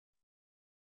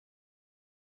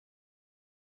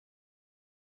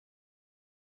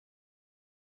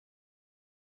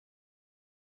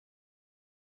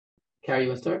Carrie, you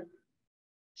want to start?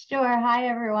 Sure. Hi,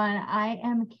 everyone. I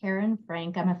am Karen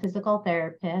Frank. I'm a physical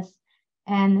therapist,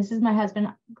 and this is my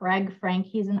husband, Greg Frank.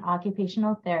 He's an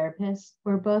occupational therapist.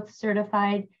 We're both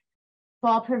certified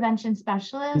fall prevention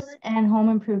specialists and home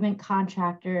improvement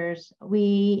contractors.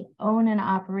 We own and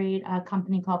operate a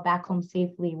company called Back Home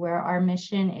Safely, where our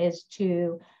mission is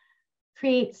to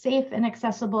create safe and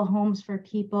accessible homes for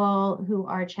people who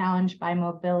are challenged by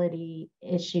mobility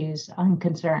issues and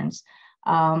concerns.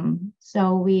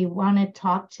 So we want to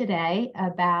talk today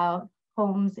about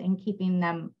homes and keeping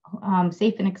them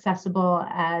safe and accessible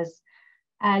as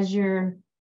you're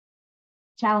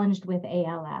challenged with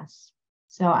ALS.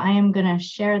 So I am going to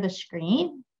share the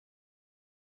screen.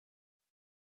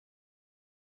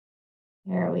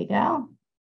 There we go.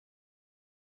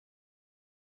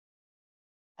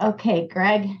 Okay,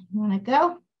 Greg, you want to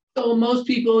go? So most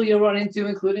people you run into,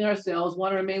 including ourselves,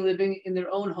 want to remain living in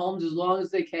their own homes as long as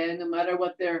they can, no matter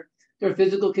what their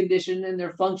physical condition and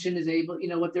their function is able,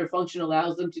 what their function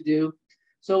allows them to do.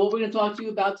 So what we're going to talk to you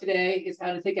about today is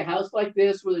how to take a house like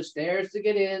this where there's stairs to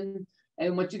get in.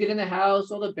 And once you get in the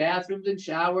house, all the bathrooms and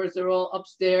showers, they're all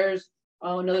upstairs,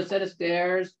 another set of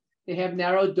stairs. They have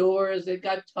narrow doors. They've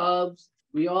got tubs.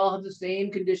 We all have the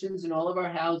same conditions in all of our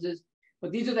houses.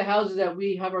 But these are the houses that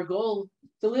we have our goal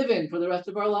to live in for the rest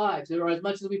of our lives, or as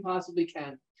much as we possibly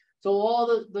can. So all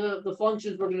the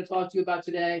functions we're going to talk to you about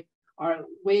today are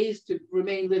ways to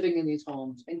remain living in these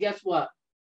homes. And guess what?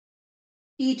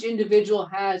 Each individual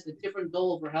has a different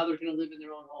goal for how they're going to live in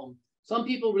their own home. Some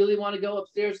people really want to go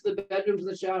upstairs to the bedrooms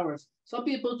and the showers. Some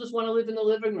people just want to live in the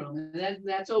living room, and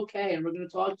that's okay. And we're going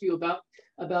to talk to you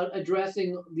about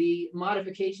addressing the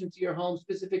modifications to your home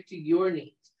specific to your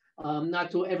needs. Not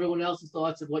to everyone else's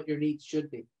thoughts of what your needs should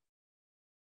be.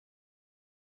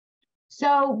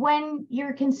 So when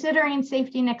you're considering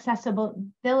safety and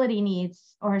accessibility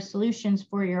needs or solutions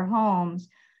for your homes,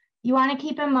 you want to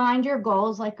keep in mind your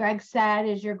goals. Like Greg said,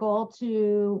 is your goal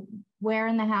to where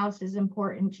in the house is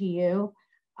important to you.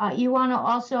 You want to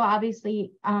also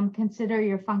obviously consider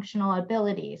your functional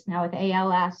abilities. Now with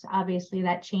ALS, obviously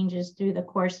that changes through the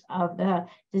course of the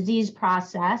disease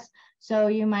process. So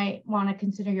you might want to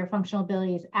consider your functional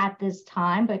abilities at this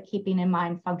time, but keeping in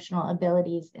mind functional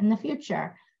abilities in the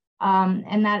future.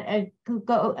 And that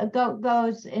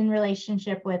goes in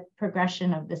relationship with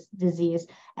progression of this disease.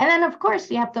 And then, of course,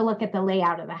 you have to look at the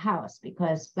layout of the house,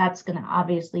 because that's going to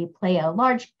obviously play a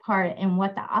large part in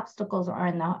what the obstacles are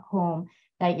in the home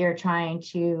that you're trying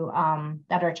to,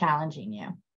 that are challenging you.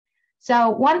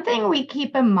 So one thing we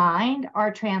keep in mind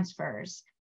are transfers.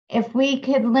 If we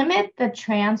could limit the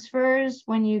transfers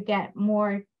when you get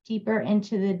more deeper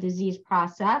into the disease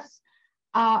process,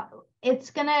 it's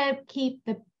going to keep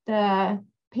the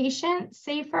patient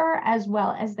safer as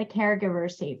well as the caregiver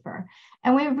safer.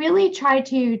 And we really try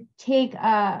to keep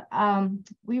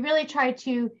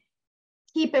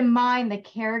in mind the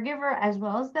caregiver as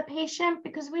well as the patient,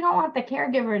 because we don't want the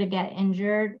caregiver to get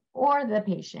injured or the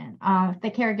patient. If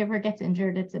the caregiver gets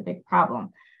injured, it's a big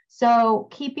problem. So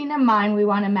keeping in mind, we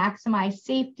want to maximize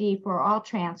safety for all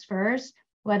transfers,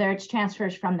 whether it's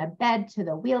transfers from the bed to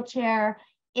the wheelchair,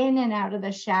 in and out of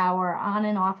the shower, on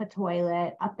and off a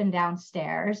toilet, up and down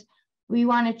stairs. We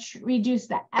want to reduce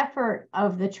the effort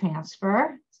of the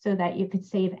transfer so that you could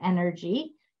save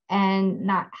energy and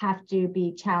not have to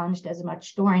be challenged as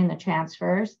much during the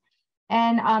transfers.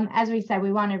 And as we said,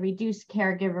 we want to reduce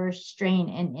caregiver strain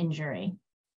and injury.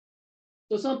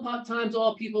 So sometimes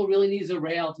all people really need is a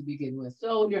rail to begin with.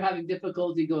 So you're having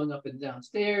difficulty going up and down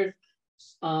stairs.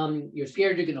 You're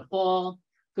scared you're going to fall,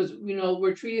 because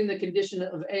we're treating the condition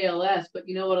of ALS, but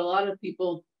you know what? A lot of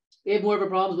people, they have more of a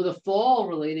problem with a fall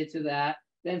related to that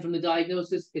than from the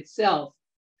diagnosis itself.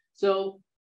 So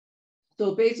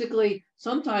basically,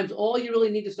 sometimes all you really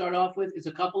need to start off with is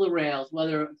a couple of rails,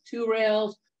 whether 2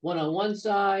 rails, one on one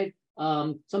side.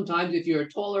 Sometimes if you're a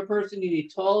taller person, you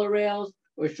need taller rails,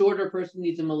 or a shorter person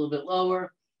needs them a little bit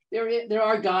lower. There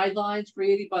are guidelines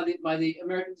created by the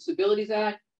American Disabilities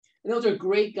Act, and those are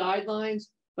great guidelines.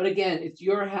 But again, it's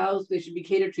your house. They should be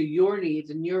catered to your needs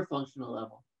and your functional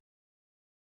level.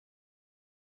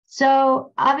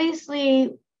 So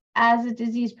obviously, as the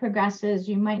disease progresses,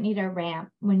 you might need a ramp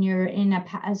when you're in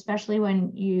especially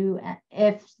when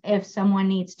if someone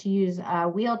needs to use a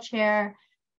wheelchair.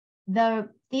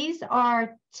 These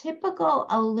are typical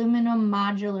aluminum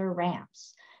modular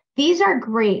ramps. These are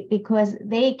great because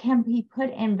they can be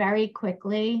put in very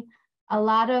quickly. A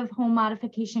lot of home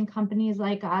modification companies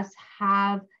like us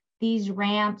have these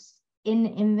ramps in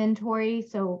inventory,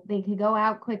 so they could go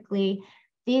out quickly.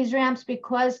 These ramps,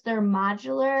 because they're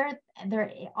modular,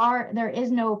 there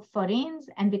is no footings,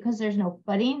 and because there's no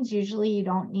footings, usually you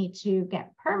don't need to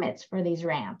get permits for these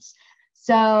ramps.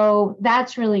 So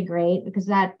that's really great, because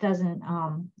that doesn't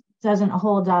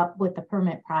hold up with the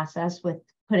permit process with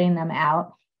putting them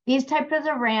out. These types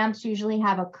of ramps usually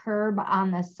have a curb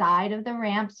on the side of the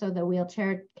ramp so the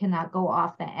wheelchair cannot go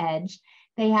off the edge.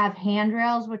 They have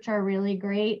handrails, which are really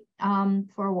great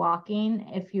for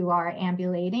walking if you are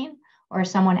ambulating or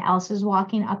someone else is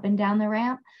walking up and down the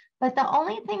ramp. But the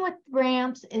only thing with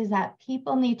ramps is that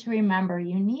people need to remember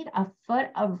you need a foot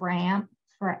of ramp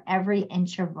for every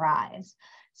inch of rise.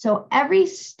 So every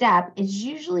step is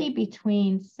usually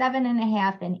between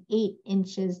 7.5 and 8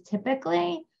 inches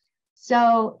typically.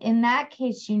 So in that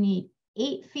case, you need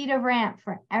 8 feet of ramp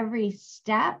for every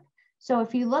step. So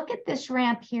if you look at this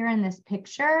ramp here in this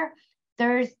picture,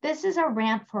 this is a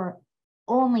ramp for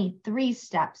only 3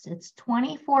 steps. It's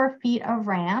 24 feet of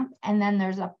ramp, and then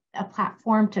there's a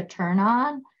platform to turn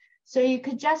on. So you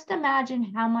could just imagine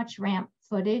how much ramp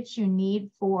footage you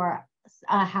need for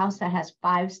a house that has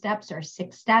 5 steps or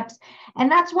 6 steps.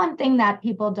 And that's one thing that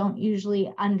people don't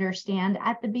usually understand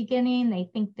at the beginning. They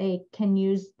think they can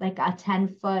use like a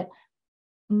 10-foot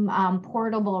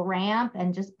portable ramp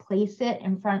and just place it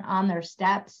in front on their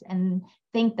steps and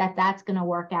think that that's going to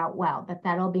work out well, but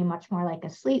that'll be much more like a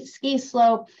ski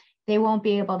slope. They won't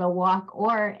be able to walk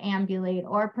or ambulate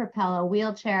or propel a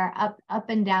wheelchair up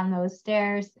and down those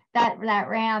stairs, that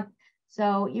ramp.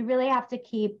 So you really have to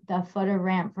keep the foot of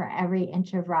ramp for every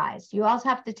inch of rise. You also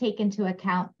have to take into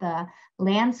account the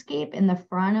landscape in the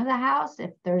front of the house,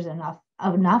 if there's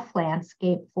enough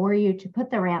landscape for you to put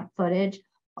the ramp footage.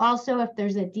 Also, if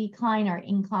there's a decline or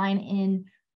incline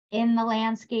in the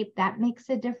landscape, that makes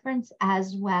a difference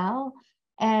as well.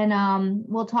 And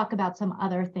we'll talk about some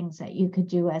other things that you could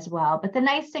do as well. But the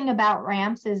nice thing about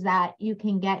ramps is that you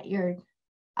can get your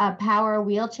power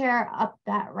wheelchair up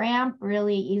that ramp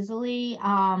really easily,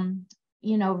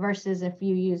 versus if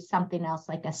you use something else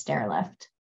like a stair lift.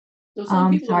 So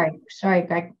some people sorry,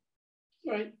 Greg.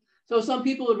 Right. So some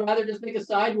people would rather just make a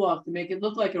sidewalk to make it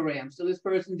look like a ramp. So this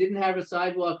person didn't have a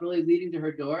sidewalk really leading to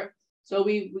her door. So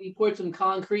we poured some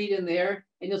concrete in there,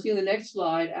 and you'll see in the next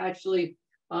slide, actually,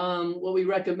 what we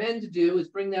recommend to do is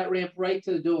bring that ramp right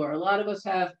to the door. A lot of us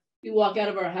we walk out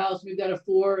of our house, we've got a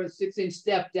 4 or 6 inch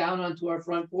step down onto our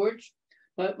front porch.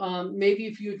 But maybe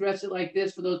if you address it like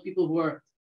this for those people who are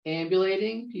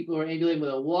ambulating, people who are ambulating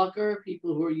with a walker,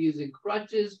 people who are using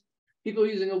crutches, people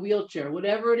using a wheelchair,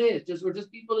 whatever it is, we're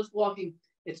just people just walking.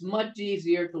 It's much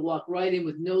easier to walk right in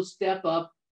with no step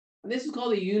up. And this is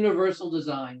called a universal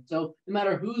design. So no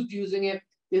matter who's using it,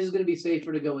 this is going to be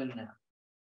safer to go in and out.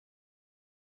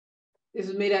 This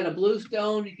is made out of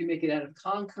bluestone. You can make it out of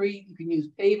concrete. You can use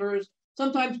pavers.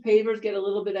 Sometimes pavers get a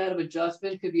little bit out of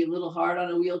adjustment, could be a little hard on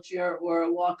a wheelchair or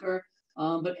a walker.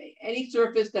 But any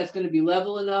surface that's going to be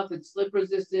level enough and slip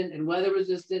resistant and weather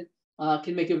resistant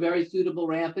can make a very suitable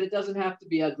ramp, and it doesn't have to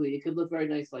be ugly. It could look very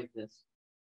nice like this.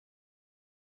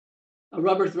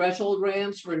 Rubber threshold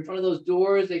ramps for in front of those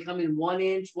doors. They come in 1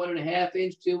 inch, 1.5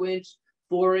 inch, 2 inch,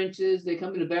 4 inches. They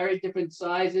come in various different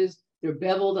sizes. They're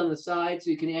beveled on the sides, so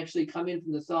you can actually come in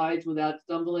from the sides without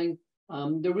stumbling.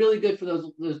 They're really good for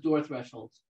those door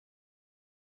thresholds.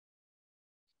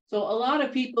 So a lot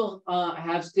of people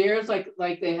have stairs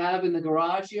like they have in the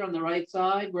garage here on the right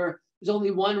side, where there's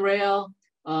only one rail.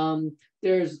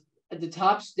 There's at the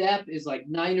top step is like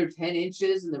 9 or 10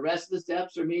 inches, and the rest of the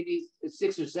steps are maybe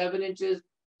 6 or 7 inches.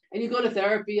 And you go to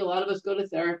therapy. A lot of us go to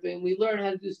therapy, and we learn how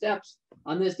to do steps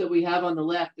on this that we have on the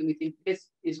left, and we think this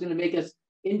is going to make us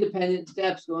independent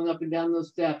steps going up and down those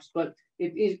steps. But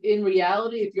in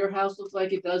reality, if your house looks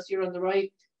like it does here on the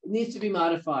right, it needs to be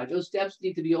modified. Those steps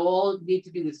need to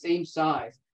be the same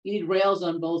size. You need rails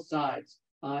on both sides.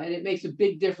 And it makes a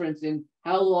big difference in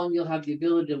how long you'll have the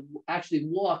ability to actually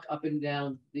walk up and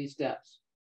down these steps.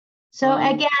 So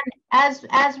again, as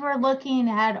we're looking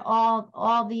at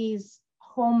all these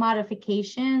home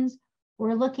modifications,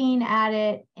 we're looking at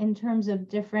it in terms of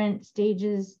different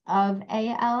stages of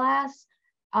ALS.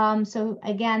 So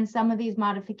again, some of these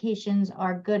modifications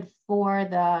are good for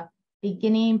the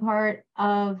beginning part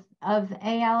of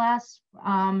ALS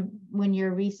when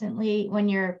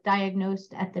you're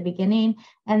diagnosed at the beginning,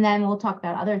 and then we'll talk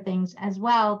about other things as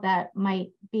well that might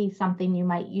be something you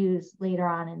might use later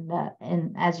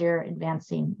on as you're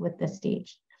advancing with this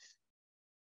stage.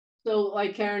 So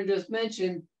like Karen just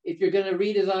mentioned, if you're going to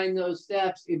redesign those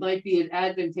steps, it might be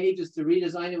advantageous to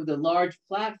redesign it with a large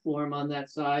platform on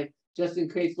that side, just in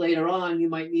case later on you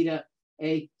might need a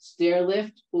a stair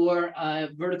lift or a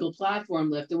vertical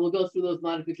platform lift. And we'll go through those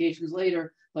modifications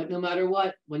later. But no matter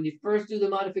what, when you first do the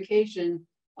modification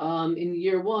in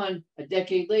year one, a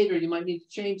decade later, you might need to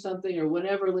change something or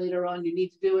whatever later on you need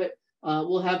to do it.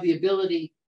 We'll have the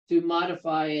ability to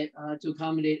modify it to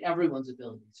accommodate everyone's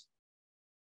abilities.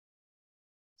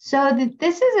 So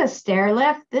this is a stair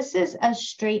lift. This is a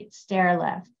straight stair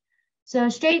lift. So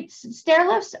straight stair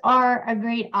lifts are a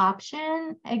great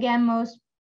option. Again, most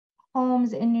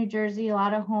homes in New Jersey, a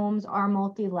lot of homes are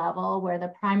multi-level where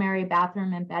the primary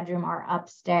bathroom and bedroom are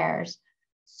upstairs.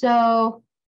 So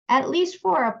at least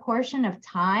for a portion of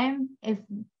time, if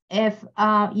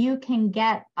you can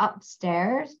get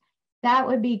upstairs, that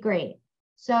would be great.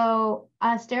 So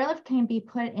a stair lift can be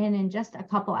put in just a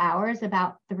couple hours,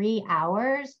 about 3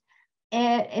 hours.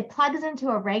 It plugs into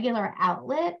a regular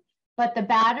outlet, but the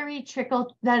battery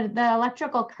the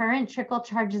electrical current trickle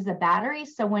charges the battery.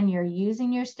 So when you're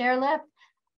using your stair lift,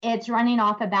 it's running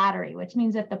off a battery, which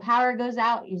means if the power goes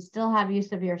out, you still have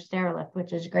use of your stair lift,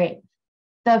 which is great.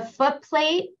 The foot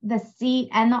plate, the seat,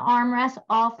 and the armrest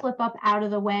all flip up out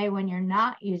of the way when you're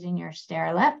not using your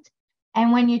stair lift.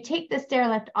 And when you take the stair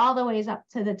lift all the way up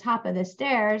to the top of the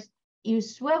stairs, you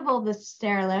swivel the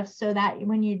stair lift so that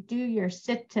when you do your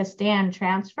sit to stand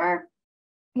transfer,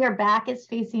 your back is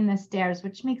facing the stairs,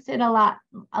 which makes it a lot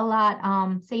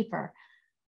safer.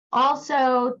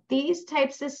 Also, these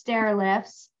types of stair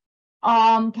lifts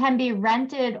can be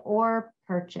rented or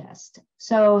purchased.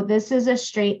 So this is a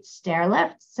straight stair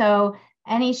lift. So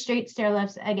any straight stair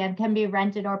lifts, again, can be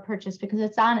rented or purchased because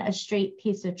it's on a straight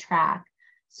piece of track.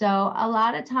 So a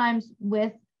lot of times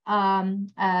with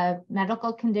a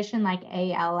medical condition like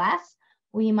ALS,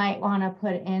 we might want to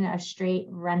put in a straight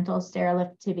rental stair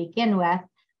lift to begin with,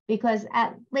 because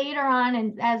later on,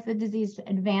 and as the disease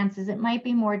advances, it might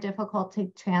be more difficult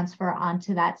to transfer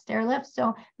onto that stair lift.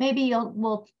 So maybe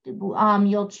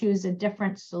you'll choose a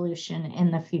different solution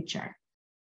in the future.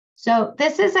 So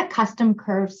this is a custom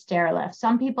curved stair lift.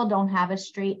 Some people don't have a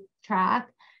straight track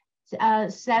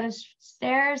set of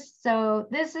stairs. So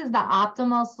this is the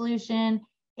optimal solution.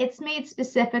 It's made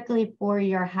specifically for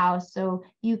your house. So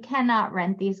you cannot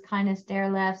rent these kind of stair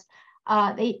lifts.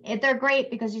 They're great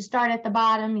because you start at the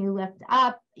bottom, you lift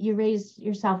up, you raise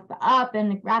yourself up,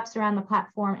 and it wraps around the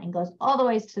platform and goes all the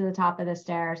way to the top of the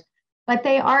stairs. But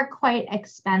they are quite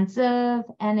expensive.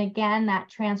 And again, that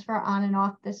transfer on and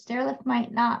off the stair lift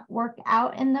might not work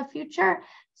out in the future.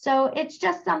 So it's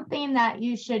just something that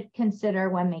you should consider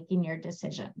when making your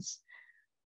decisions.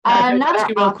 Another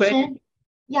option. Quick?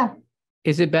 Yeah.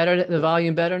 Is it better, the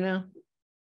volume better now?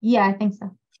 Yeah, I think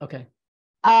so. Okay.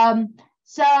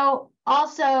 So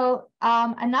also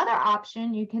another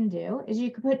option you can do is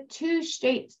you could put 2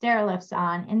 straight stair lifts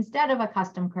on instead of a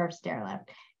custom curved stair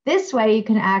lift. This way you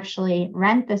can actually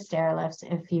rent the stair lifts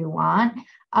if you want.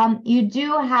 You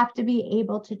do have to be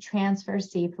able to transfer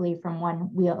safely from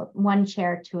one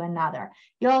chair to another.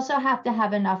 You also have to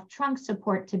have enough trunk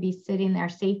support to be sitting there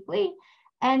safely.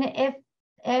 And if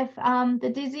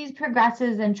the disease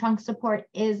progresses and trunk support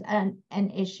is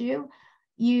an issue,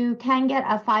 you can get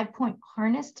a 5-point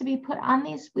harness to be put on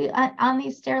these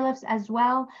stair lifts as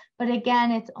well. But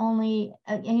again, it's only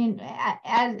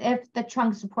as if the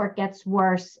trunk support gets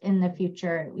worse in the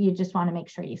future, you just want to make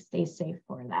sure you stay safe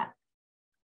for that.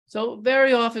 So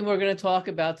very often we're going to talk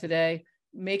about today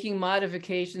making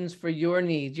modifications for your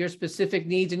needs, your specific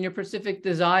needs and your specific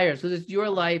desires, because it's your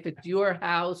life, it's your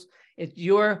house, it's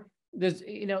you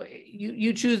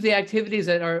choose the activities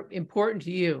that are important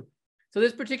to you. So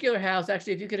this particular house,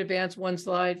 actually, if you could advance one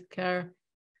slide, Kara,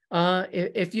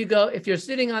 if you're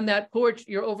sitting on that porch,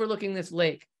 you're overlooking this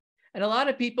lake. And a lot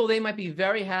of people, they might be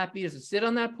very happy to sit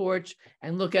on that porch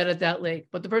and look at that lake.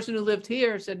 But the person who lived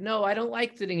here said, no, I don't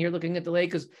like sitting here looking at the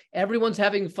lake because everyone's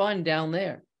having fun down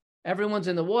there. Everyone's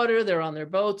in the water, they're on their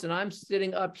boats, and I'm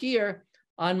sitting up here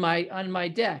on my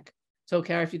deck. So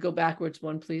Kara, if you go backwards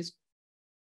one, please.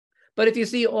 But if you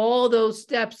see all those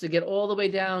steps to get all the way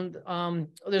down,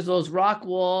 there's those rock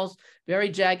walls, very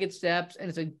jagged steps, and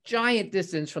it's a giant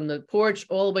distance from the porch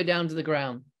all the way down to the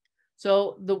ground.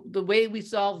 So the way we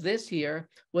solved this here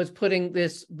was putting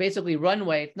this basically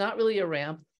runway. It's not really a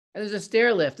ramp, and there's a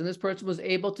stair lift, and this person was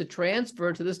able to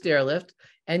transfer to the stair lift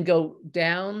and go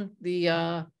down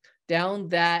down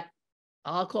that,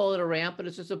 I'll call it a ramp, but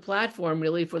it's just a platform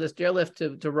really for the stair lift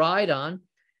to ride on.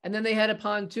 And then they had a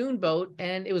pontoon boat,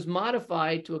 and it was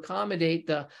modified to accommodate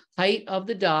the height of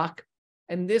the dock.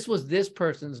 And this was this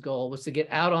person's goal, was to get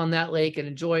out on that lake and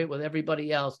enjoy it with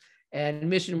everybody else. And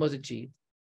mission was achieved.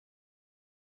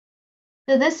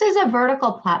 So this is a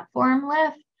vertical platform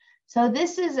lift. So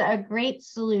this is a great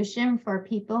solution for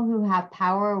people who have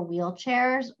power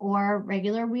wheelchairs or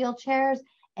regular wheelchairs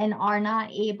and are not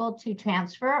able to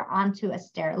transfer onto a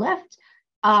stair lift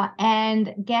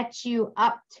and get you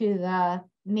up to the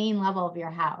main level of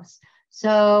your house.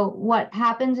 So what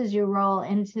happens is you roll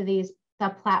into the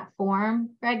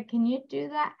platform. Greg, can you do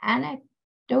that?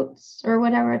 Anecdotes or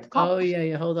whatever it's called. Oh,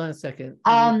 yeah. Hold on a second.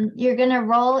 You're going to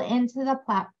roll into the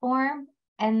platform,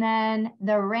 and then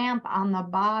the ramp on the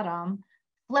bottom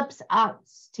flips up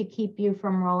to keep you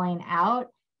from rolling out.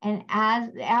 And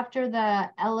after the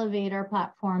elevator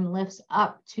platform lifts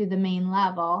up to the main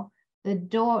level, the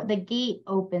gate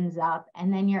opens up,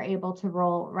 and then you're able to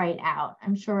roll right out.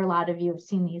 I'm sure a lot of you have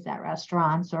seen these at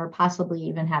restaurants or possibly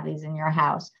even have these in your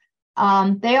house.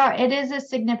 It is a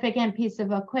significant piece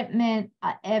of equipment.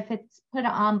 If it's put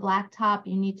on blacktop,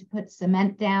 you need to put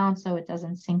cement down so it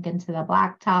doesn't sink into the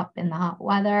blacktop in the hot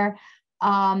weather.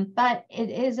 But it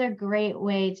is a great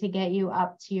way to get you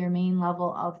up to your main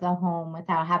level of the home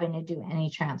without having to do any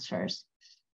transfers.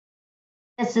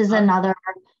 This is another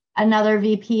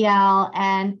VPL,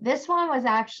 and this one was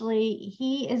actually,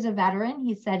 he is a veteran.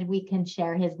 He said we can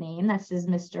share his name. This is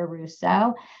Mr.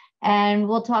 Russo. And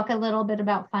we'll talk a little bit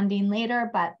about funding later,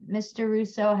 but Mr.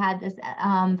 Russo had this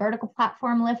vertical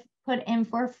platform lift put in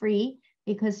for free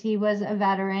because he was a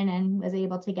veteran and was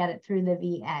able to get it through the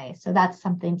VA. So that's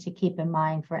something to keep in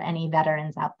mind for any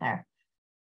veterans out there.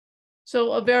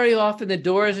 So very often the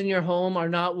doors in your home are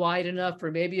not wide enough for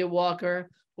maybe a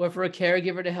walker or for a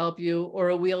caregiver to help you or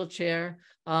a wheelchair.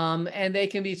 And they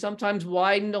can be sometimes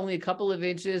widened only a couple of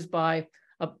inches by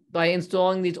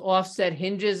installing these offset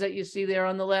hinges that you see there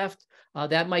on the left.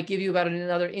 That might give you about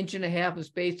another 1.5 inches of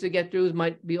space to get through,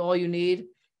 might be all you need.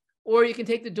 Or you can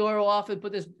take the door off and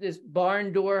put this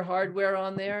barn door hardware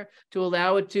on there to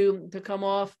allow it to come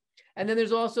off. And then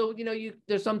there's also,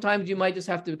 there's sometimes you might just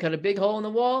have to cut a big hole in the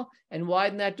wall and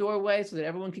widen that doorway so that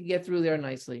everyone can get through there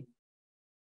nicely.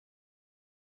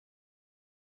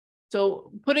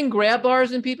 So putting grab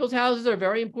bars in people's houses are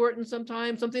very important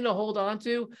sometimes, something to hold on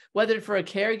to, whether for a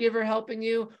caregiver helping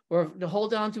you or to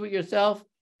hold on to it yourself.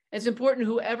 It's important,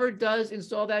 whoever does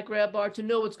install that grab bar, to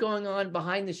know what's going on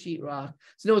behind the sheetrock,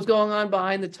 to know what's going on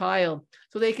behind the tile,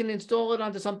 so they can install it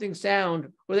onto something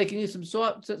sound, or they can use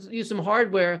some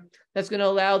hardware that's going to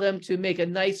allow them to make a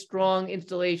nice, strong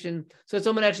installation. So if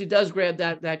someone actually does grab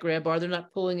that grab bar, they're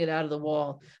not pulling it out of the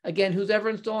wall. Again, who's ever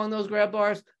installing those grab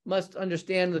bars must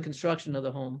understand the construction of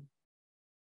the home.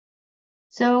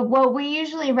 So what we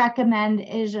usually recommend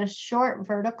is a short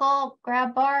vertical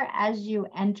grab bar as you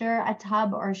enter a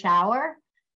tub or shower,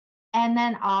 and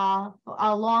then a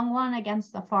long one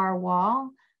against the far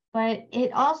wall. But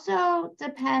it also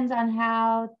depends on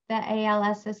how the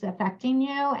ALS is affecting you.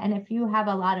 And if you have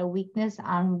a lot of weakness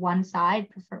on one side,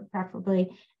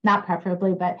 not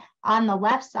preferably, but on the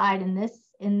left side in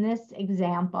this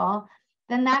example,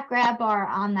 then that grab bar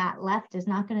on that left is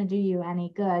not going to do you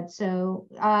any good. So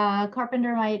a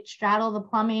carpenter might straddle the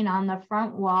plumbing on the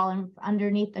front wall and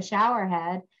underneath the shower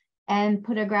head and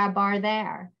put a grab bar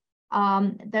there.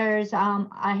 There's a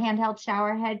handheld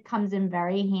shower head comes in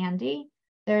very handy.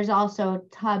 There's also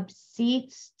tub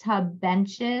seats, tub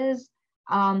benches.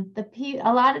 A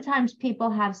lot of times people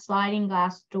have sliding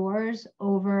glass doors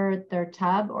over their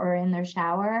tub or in their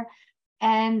shower.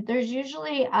 And there's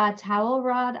usually a towel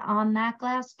rod on that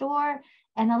glass door.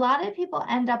 And a lot of people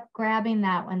end up grabbing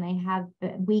that when they have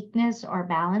weakness or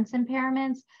balance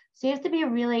impairments. So you have to be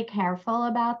really careful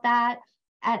about that.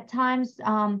 At times,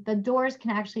 the doors can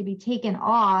actually be taken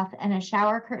off and a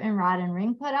shower curtain rod and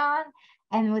ring put on.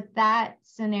 And with that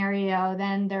scenario,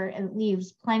 then it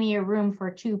leaves plenty of room for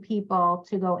two people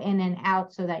to go in and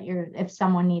out so that if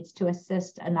someone needs to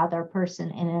assist another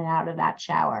person in and out of that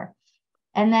shower.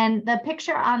 And then the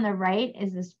picture on the right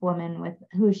is this woman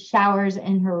who showers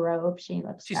in her robe. She's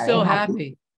so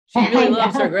happy. She really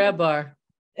loves her grab bar.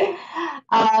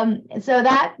 So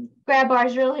that grab bar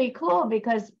is really cool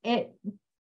because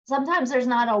sometimes there's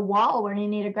not a wall where you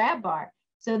need a grab bar.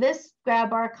 So this grab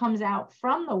bar comes out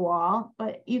from the wall,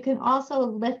 but you can also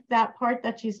lift that part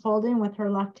that she's holding with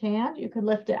her left hand. You could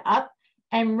lift it up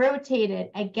and rotate it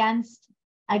against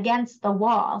the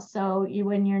wall. So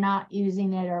when you're not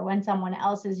using it or when someone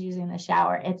else is using the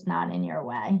shower, it's not in your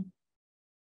way.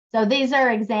 So these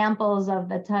are examples of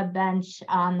the tub bench.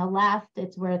 On the left,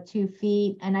 it's worth 2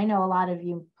 feet. And I know a lot of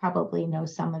you probably know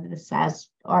some of this as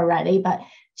already, but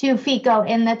 2 feet go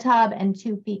in the tub and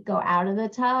 2 feet go out of the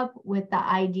tub, with the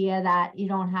idea that you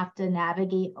don't have to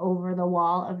navigate over the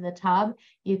wall of the tub.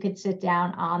 You could sit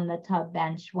down on the tub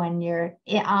bench when you're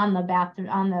on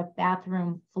the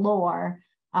bathroom floor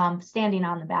standing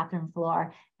on the bathroom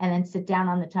floor, and then sit down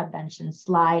on the tub bench and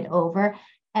slide over.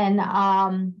 And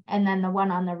then the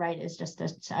one on the right is just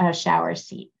a shower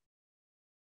seat.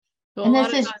 So and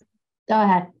this is, go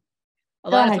ahead. A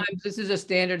lot of times this is a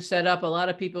standard setup. A lot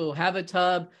of people who have a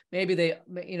tub, maybe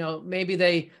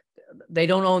they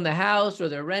don't own the house, or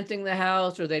they're renting the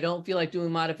house, or they don't feel like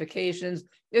doing modifications.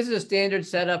 This is a standard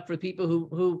setup for people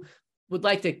who would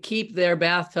like to keep their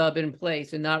bathtub in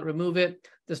place and not remove it.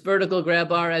 This vertical grab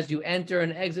bar as you enter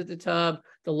and exit the tub,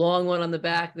 the long one on the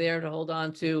back there to hold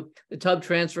on to, the tub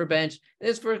transfer bench.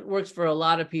 This works for a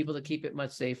lot of people to keep it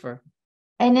much safer.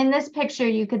 And in this picture,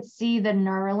 you could see the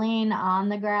knurling on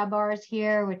the grab bars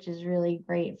here, which is really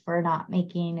great for not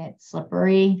making it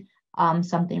slippery.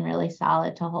 Something really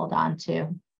solid to hold on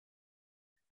to.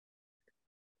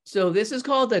 So this is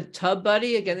called the Tub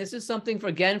Buddy. Again, this is something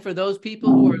for those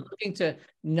people who are looking to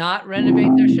not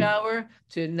renovate their shower,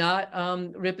 to not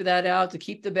rip that out, to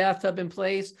keep the bathtub in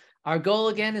place. Our goal,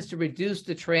 again, is to reduce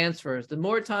the transfers. The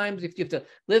more times, if you have to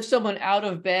lift someone out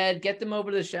of bed, get them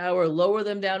over to the shower, lower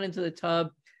them down into the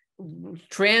tub,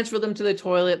 transfer them to the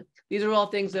toilet, these are all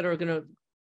things that are going to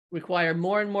require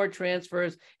more and more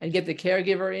transfers and get the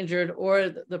caregiver injured or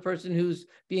the person who's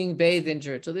being bathed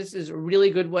injured. So this is a really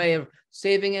good way of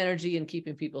saving energy and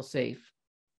keeping people safe.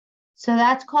 So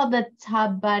that's called the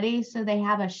Tub Buddy. So they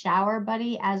have a shower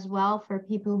buddy as well for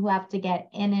people who have to get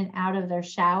in and out of their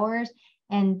showers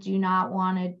and do not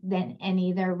want to then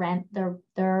either rent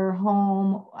their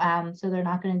home, so they're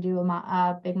not going to do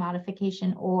a big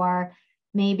modification, or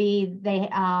maybe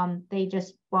they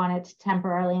just want it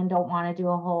temporarily and don't want to do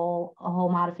a whole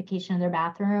modification of their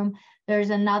bathroom.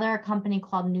 There's another company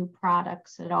called New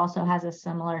Products that also has a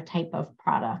similar type of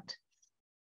product.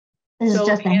 This is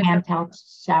just a handheld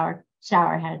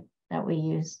shower head that we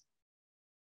use.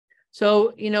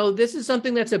 So, this is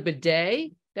something that's a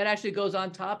bidet that actually goes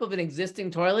on top of an existing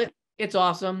toilet. It's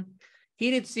awesome.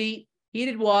 Heated seat,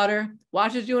 heated water,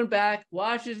 washes you in back,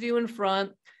 washes you in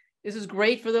front. This is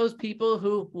great for those people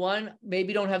who, one,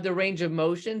 maybe don't have the range of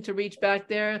motion to reach back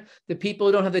there, the people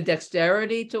who don't have the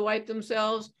dexterity to wipe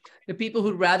themselves, the people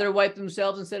who'd rather wipe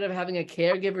themselves instead of having a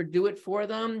caregiver do it for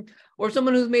them, or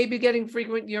someone who's maybe getting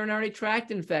frequent urinary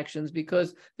tract infections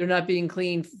because they're not being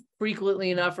cleaned frequently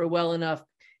enough or well enough.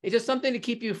 It's just something to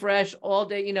keep you fresh all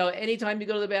day. Anytime you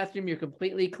go to the bathroom, you're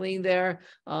completely clean there.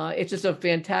 It's just a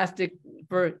fantastic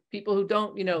for people who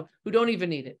don't even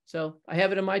need it. So I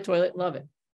have it in my toilet, love it.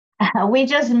 We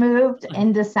just moved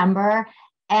in December,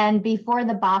 and before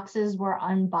the boxes were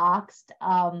unboxed,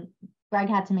 Greg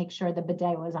had to make sure the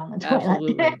bidet was on the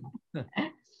toilet.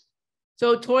 Absolutely.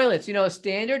 So toilets, a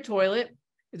standard toilet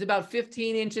is about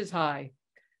 15 inches high.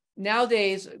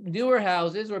 Nowadays, newer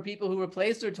houses or people who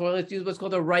replace their toilets use what's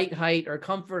called a right height or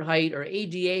comfort height or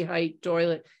ADA height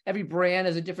toilet. Every brand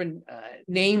has a different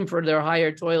name for their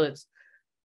higher toilets.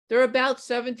 They're about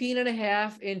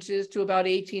 17.5 inches to about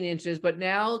 18 inches, but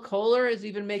now Kohler is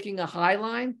even making a high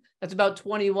line that's about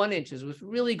 21 inches, which is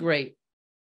really great.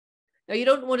 Now, you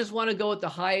don't just want to go with the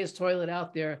highest toilet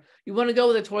out there. You want to go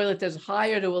with a toilet that's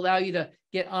higher to allow you to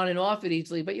get on and off it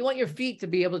easily, but you want your feet to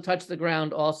be able to touch the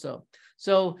ground also.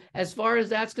 So as far as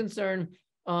that's concerned,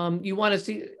 you want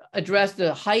to address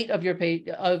the height of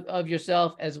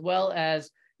yourself as well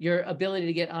as your ability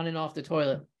to get on and off the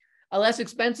toilet. A less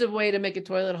expensive way to make a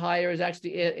toilet higher is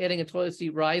actually adding a toilet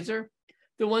seat riser.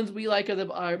 The ones we like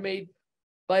are made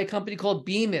by a company called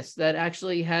Bemis that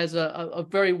actually has a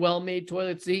very well-made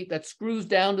toilet seat that screws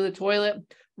down to the toilet,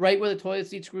 right where the toilet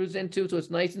seat screws into, so it's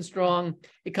nice and strong.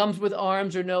 It comes with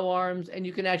arms or no arms, and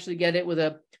you can actually get it with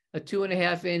a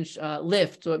 2.5-inch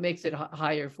lift, so it makes it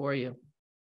higher for you.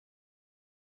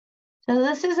 So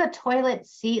this is a toilet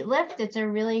seat lift. It's a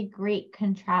really great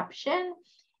contraption.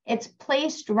 It's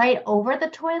placed right over the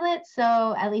toilet.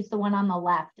 So at least the one on the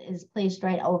left is placed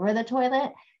right over the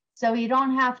toilet. So you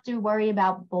don't have to worry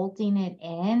about bolting it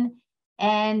in.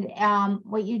 And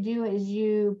what you do is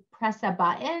you press a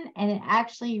button and it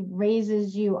actually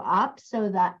raises you up. So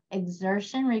the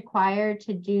exertion required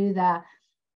to do the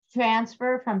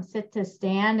transfer from sit to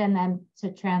stand and then to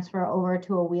transfer over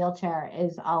to a wheelchair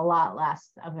is a lot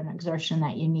less of an exertion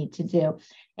that you need to do.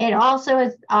 It also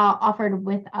is offered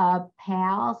with a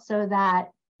pail so that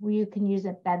you can use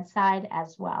it bedside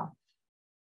as well.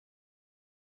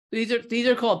 These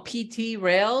are called PT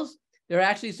rails. They're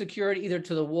actually secured either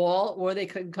to the wall or they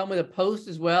can come with a post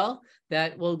as well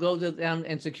that will go down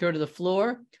and secure to the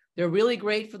floor. They're really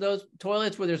great for those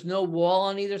toilets where there's no wall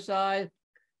on either side.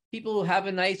 People who have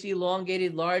a nice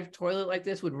elongated large toilet like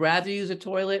this would rather use a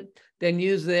toilet than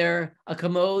use a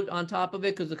commode on top of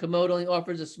it because the commode only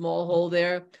offers a small hole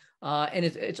there. and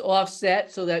it's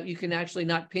offset so that you can actually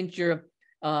not pinch your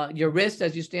wrist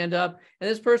as you stand up. And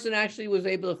this person actually was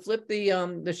able to flip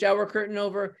the shower curtain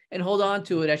over and hold on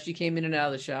to it as she came in and out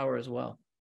of the shower as well.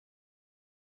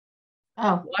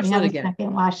 Oh, we have a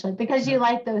second washlet because you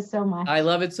like those so much. I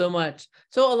love it so much.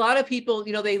 So a lot of people,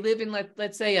 you know, they live in,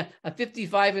 let's say a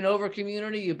 55 and over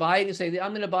community. You buy it, you say,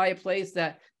 I'm going to buy a place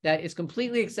that is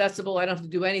completely accessible. I don't have to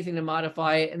do anything to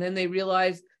modify it. And then they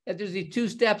realize that there's these 2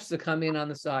 steps to come in on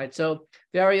the side. So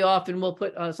very often we'll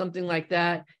put something like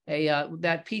that.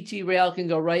 That PT rail can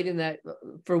go right in that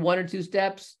for 1 or 2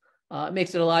 steps. It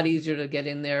makes it a lot easier to get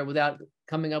in there without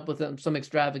coming up with some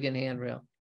extravagant handrail.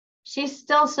 She's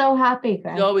still so happy,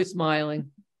 Greg. She's always smiling.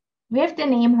 We have to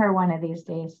name her one of these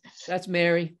days. That's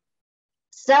Mary.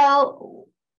 So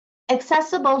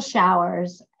accessible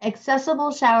showers.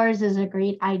 Accessible showers is a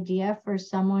great idea for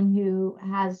someone who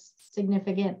has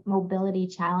significant mobility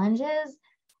challenges.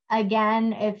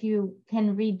 Again, if you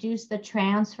can reduce the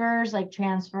transfers, like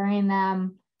transferring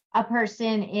a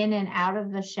person in and out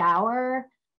of the shower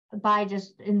by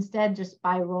just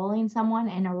by rolling someone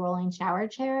in a rolling shower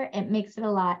chair, it makes it a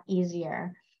lot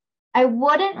easier. I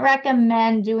wouldn't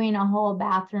recommend doing a whole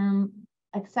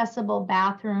accessible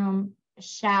bathroom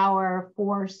shower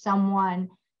for someone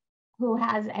who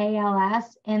has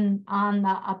ALS on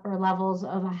the upper levels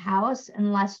of a house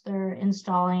unless they're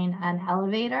installing an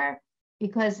elevator,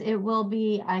 because it will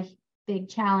be a big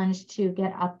challenge to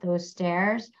get up those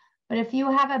stairs. But if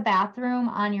you have a bathroom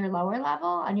on your lower level,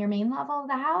 on your main level of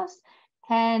the house,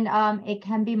 and it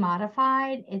can be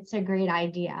modified, it's a great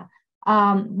idea.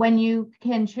 When you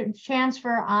can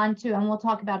transfer onto, and we'll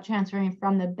talk about transferring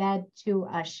from the bed to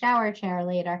a shower chair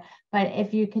later, but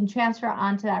if you can transfer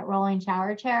onto that rolling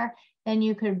shower chair, then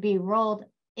you could be rolled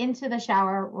into the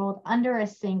shower, rolled under a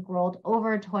sink, rolled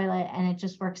over a toilet, and it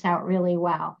just works out really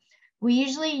well. We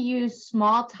usually use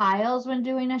small tiles when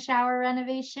doing a shower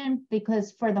renovation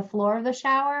because for the floor of the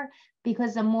shower,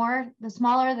 because the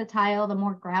smaller the tile, the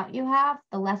more grout you have,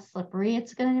 the less slippery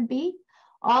it's going to be.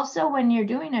 Also, when you're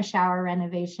doing a shower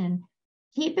renovation,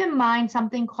 keep in mind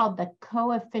something called the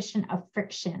coefficient of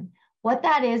friction. What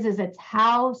that is it's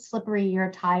how slippery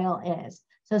your tile is.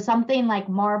 So something like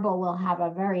marble will have a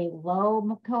very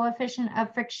low coefficient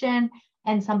of friction,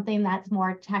 and something that's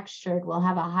more textured will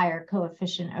have a higher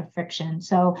coefficient of friction.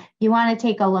 So you want to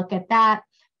take a look at that.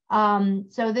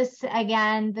 So this,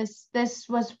 again, this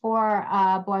was for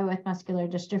a boy with muscular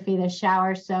dystrophy, the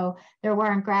shower. So there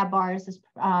weren't grab bars. This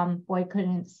boy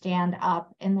couldn't stand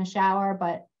up in the shower,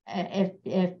 but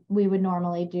if we would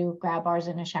normally do grab bars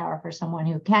in a shower for someone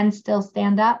who can still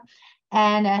stand up,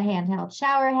 and a handheld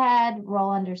shower head,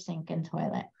 roll under sink and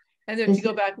toilet. And then if you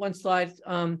go back one slide,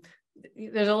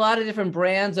 there's a lot of different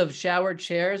brands of shower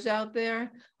chairs out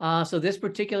there. So this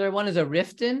particular one is a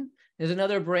Riften. There's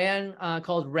another brand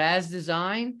called Raz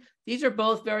Design. These are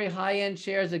both very high-end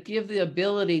chairs that give the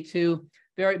ability to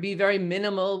be very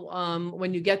minimal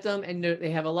when you get them, and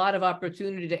they have a lot of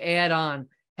opportunity to add on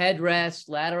headrests,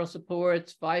 lateral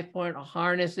supports, 5-point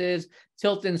harnesses,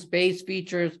 tilt in space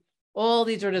features. All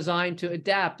these are designed to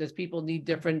adapt as people need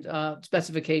different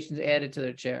specifications added to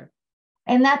their chair.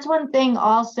 And that's one thing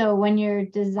also when you're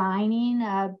designing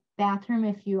a bathroom,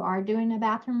 if you are doing a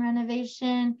bathroom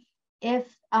renovation, if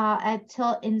a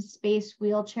tilt in space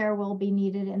wheelchair will be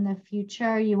needed in the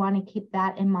future, you want to keep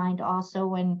that in mind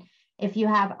also if you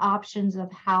have options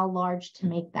of how large to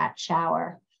make that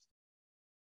shower.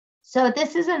 So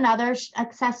this is another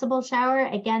accessible shower,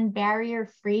 again, barrier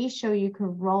free, so you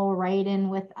could roll right in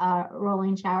with a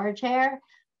rolling shower chair.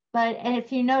 But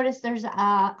if you notice, there's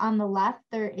on the left,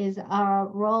 there is a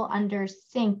roll under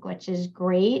sink, which is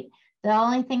great. The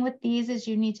only thing with these is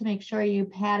you need to make sure you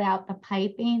pad out the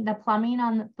piping, the plumbing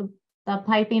on the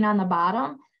piping on the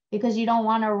bottom, because you don't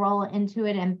want to roll into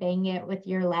it and bang it with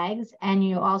your legs. And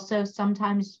you also,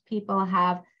 sometimes people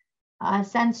have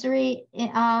sensory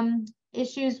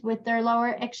issues with their lower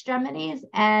extremities,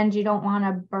 and you don't want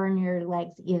to burn your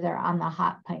legs either on the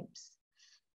hot pipes.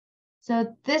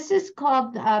 So this is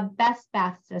called a Best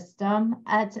Bath System.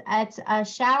 It's a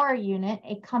shower unit.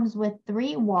 It comes with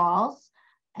 3 walls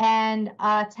and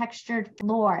a textured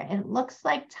floor. It looks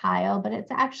like tile, but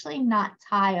it's actually not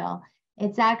tile.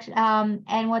 It's actually,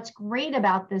 and what's great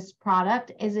about this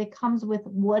product is it comes with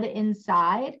wood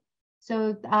inside.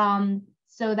 So,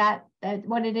 that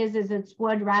what it is it's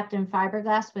wood wrapped in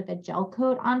fiberglass with a gel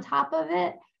coat on top of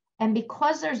it. And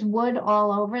because there's wood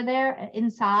all over there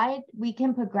inside, we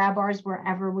can put grab bars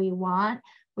wherever we want.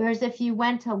 Whereas if you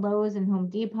went to Lowe's and Home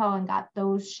Depot and got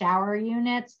those shower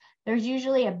units, there's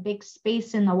usually a big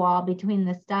space in the wall between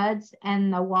the studs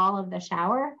and the wall of the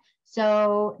shower.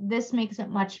 So this makes it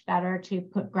much better to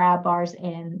put grab bars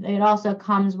in. It also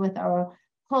comes with a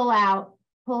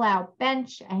pull-out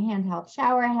bench, a handheld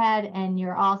shower head, and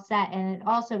you're all set. And it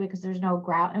also, because there's no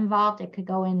grout involved, it could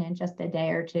go in just a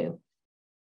day or two.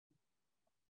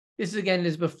 This again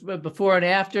is before and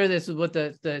after. This is what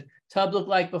the tub looked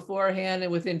like beforehand,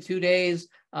 and within 2 days,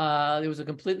 there was a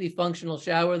completely functional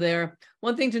shower there.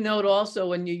 One thing to note also,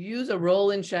 when you use a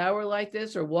roll-in shower like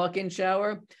this or walk-in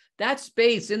shower, that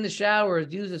space in the shower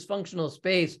is used as functional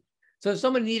space. So if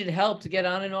someone needed help to get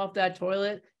on and off that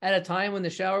toilet at a time when the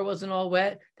shower wasn't all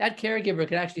wet, that caregiver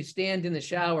could actually stand in the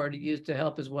shower to use to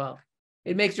help as well.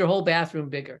 It makes your whole bathroom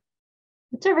bigger.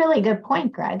 It's a really good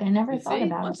point, Greg. I never thought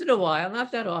about it. Once in a while,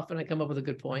 not that often, I come up with a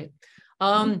good point.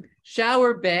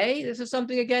 Shower bay. This is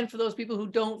something, again, for those people who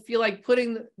don't feel like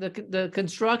putting the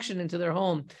construction into their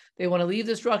home. They want to leave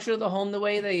the structure of the home the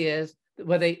way it is,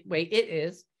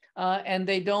 and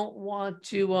they don't want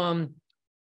to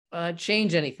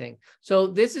change anything. So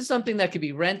this is something that could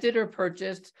be rented or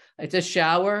purchased. It's a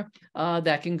shower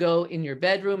that can go in your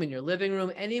bedroom, in your living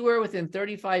room, anywhere within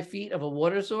 35 feet of a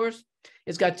water source.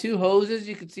 It's got 2 hoses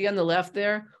you can see on the left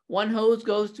there. One hose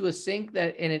goes to a sink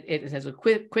and it has a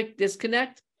quick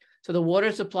disconnect. So the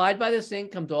water supplied by the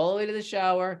sink comes all the way to the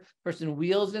shower. Person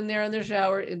wheels in there in their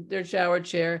shower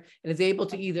chair, and is able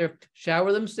to either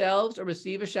shower themselves or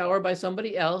receive a shower by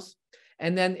somebody else.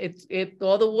 And then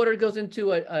all the water goes into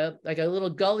like a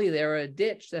little gully there, or a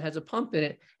ditch that has a pump in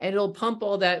it, and it'll pump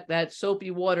all that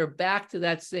soapy water back to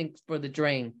that sink for the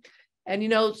drain. And, you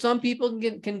know, some people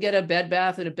can get a bed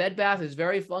bath, and a bed bath is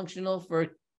very functional for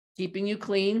keeping you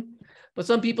clean. But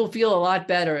some people feel a lot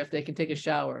better if they can take a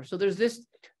shower. So there's this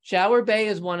shower bay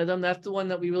is one of them. That's the one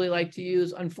that we really like to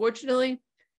use. Unfortunately,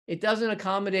 it doesn't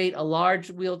accommodate a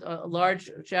large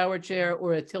shower chair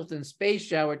or a tilt and space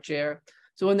shower chair.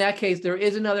 So in that case, there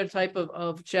is another type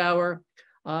of shower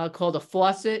called a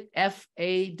faucet,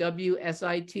 FAWSIT.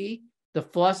 The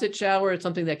faucet shower is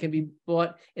something that can be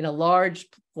bought in a large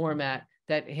format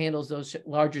that handles those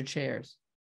larger chairs.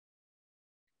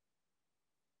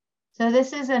 So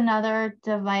this is another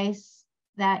device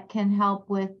that can help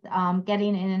with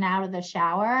getting in and out of the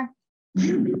shower.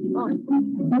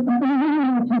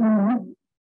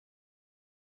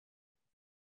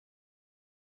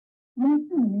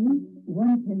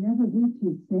 One can never be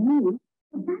too safe.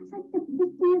 That's like the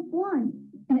 50th one.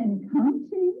 And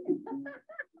counting.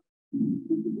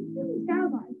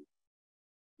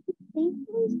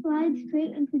 Thankfully slide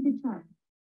straight into the tub.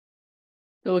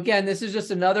 So again, this is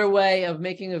just another way of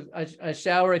making a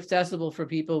shower accessible for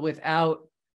people without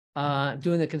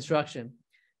doing the construction.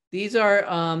 These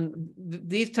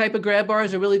type of grab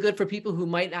bars are really good for people who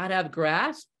might not have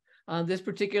grasp. This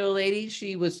particular lady,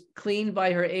 she was cleaned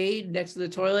by her aide next to the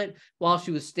toilet while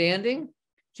she was standing.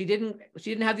 She didn't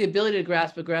have the ability to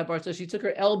grasp a grab bar, so she took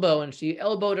her elbow and she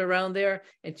elbowed around there,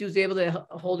 and she was able to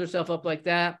hold herself up like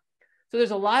that. So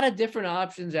there's a lot of different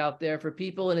options out there for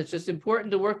people, and it's just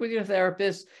important to work with your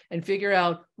therapist and figure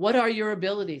out what are your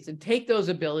abilities, and take those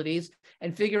abilities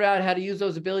and figure out how to use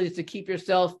those abilities to keep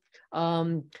yourself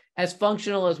as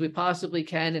functional as we possibly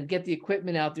can, and get the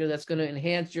equipment out there that's going to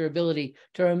enhance your ability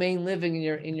to remain living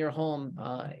in your home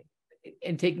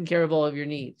and taking care of all of your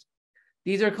needs.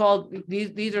 These are called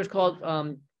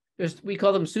we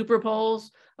call them super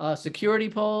poles, security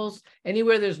poles.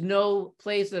 Anywhere there's no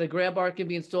place that a grab bar can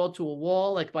be installed to a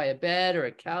wall, like by a bed or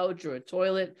a couch or a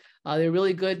toilet. They're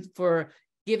really good for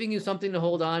giving you something to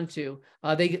hold on to.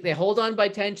 They hold on by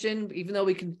tension, even though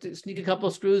we can sneak a couple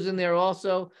of screws in there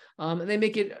also. And they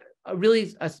make it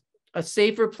a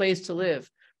safer place to live.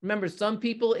 Remember, some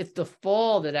people, it's the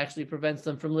fall that actually prevents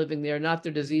them from living there, not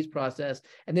their disease process.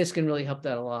 And this can really help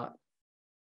that a lot.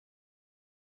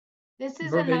 This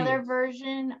is another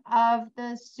version of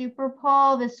the Super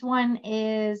Pole. This one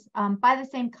is by the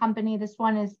same company. This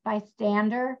one is by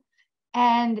Stander.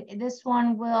 And this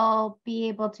one will be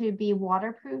able to be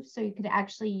waterproof, so you could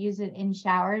actually use it in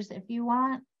showers if you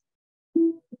want.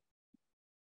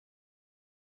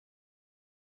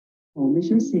 Home is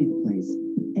your safe place.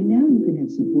 And now you can have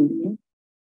support in.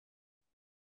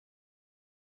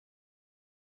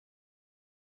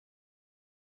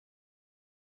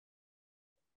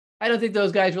 I don't think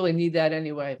those guys really need that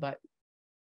anyway, but.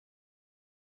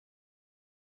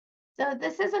 So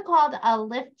this is called a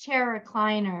lift chair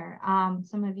recliner.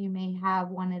 Some of you may have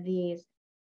one of these.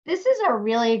 This is a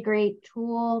really great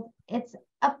tool. It's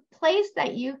a place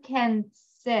that you can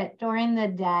sit during the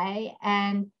day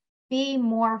and be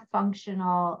more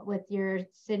functional with your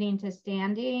sitting to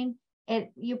standing.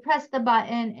 You press the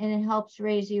button and it helps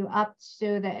raise you up,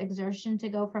 so the exertion to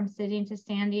go from sitting to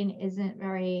standing isn't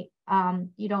very,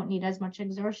 you don't need as much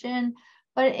exertion,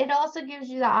 but it also gives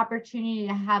you the opportunity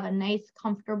to have a nice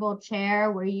comfortable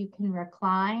chair where you can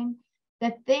recline.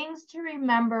 The things to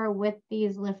remember with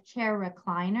these lift chair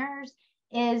recliners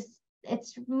is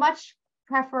it's much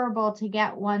preferable to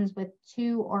get ones with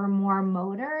 2 or more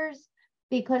motors,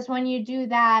 because when you do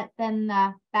that, then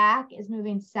the back is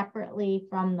moving separately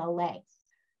from the legs.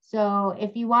 So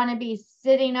if you want to be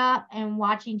sitting up and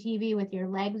watching TV with your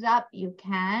legs up, you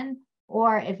can.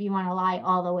 Or if you want to lie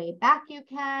all the way back, you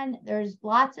can. There's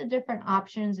lots of different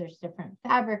options. There's different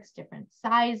fabrics, different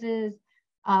sizes.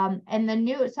 And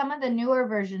some of the newer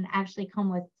versions actually come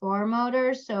with 4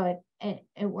 motors. So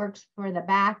it works for the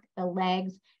back, the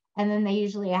legs, and then they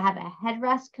usually have a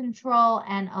headrest control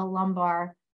and a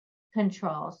lumbar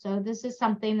control. So this is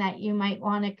something that you might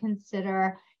want to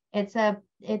consider.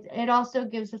 It also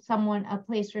gives someone a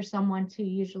place for someone to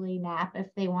usually nap if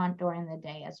they want during the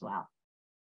day as well.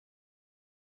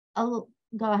 Oh,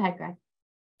 go ahead, Greg.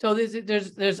 So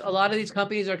there's a lot of these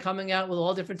companies are coming out with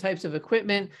all different types of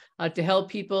equipment to help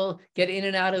people get in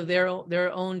and out of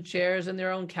their own chairs and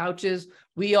their own couches.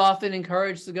 We often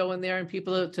encourage to go in there and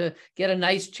people to get a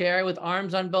nice chair with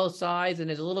arms on both sides and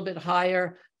is a little bit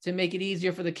higher to make it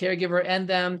easier for the caregiver and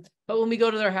them. But when we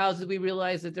go to their houses, we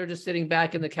realize that they're just sitting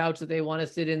back in the couch that they want to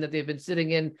sit in, that they've been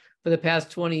sitting in for the past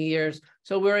 20 years.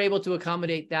 So we're able to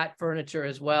accommodate that furniture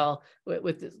as well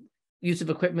with this use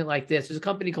of equipment like this. There's a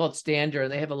company called Stander,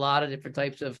 and they have a lot of different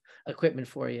types of equipment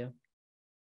for you.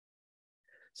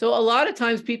 So a lot of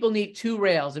times people need 2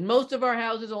 rails, and most of our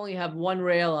houses only have 1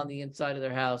 rail on the inside of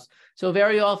their house. So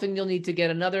very often you'll need to get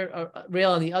another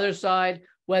rail on the other side,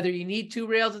 whether you need 2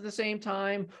 rails at the same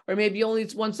time, or maybe only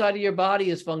one side of your body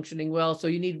is functioning well. So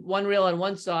you need 1 rail on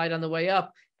one side on the way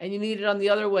up, and you need it on the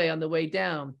other way on the way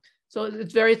down. So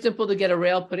it's very simple to get a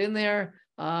rail put in there.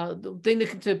 The thing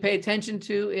to pay attention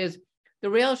to is the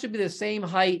rail should be the same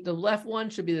height. The left one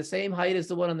should be the same height as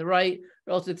the one on the right,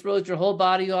 or else it throws your whole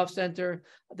body off center.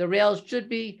 The rails should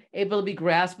be able to be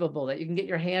graspable, that you can get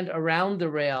your hand around the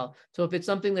rail. So if it's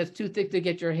something that's too thick to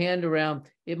get your hand around,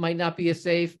 it might not be as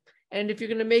safe. And if you're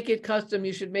going to make it custom,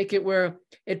 you should make it where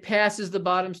it passes the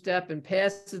bottom step and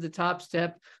passes the top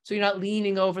step. So you're not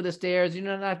leaning over the stairs.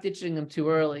 You're not ditching them too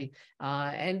early.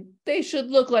 And they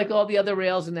should look like all the other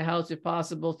rails in the house if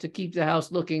possible, to keep the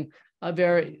house looking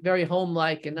very, very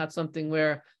home-like and not something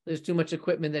where there's too much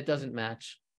equipment that doesn't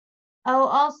match. Oh,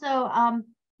 also,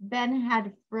 Ben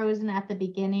had frozen at the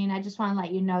beginning. I just want to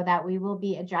let you know that we will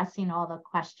be addressing all the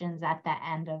questions at the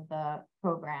end of the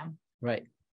program. Right.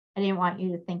 I didn't want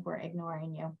you to think we're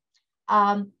ignoring you.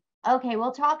 Okay,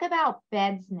 we'll talk about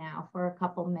beds now for a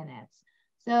couple minutes.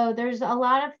 So there's a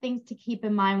lot of things to keep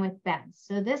in mind with beds.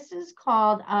 So this is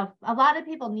called, a lot of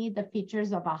people need the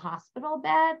features of a hospital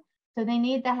bed. So they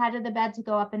need the head of the bed to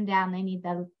go up and down. They need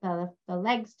the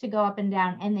legs to go up and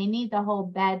down, and they need the whole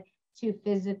bed to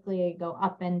physically go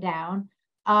up and down.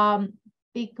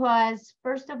 Because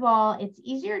first of all, it's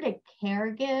easier to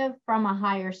caregive from a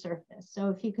higher surface. So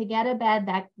if you could get a bed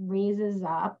that raises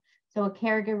up so a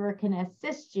caregiver can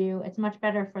assist you, it's much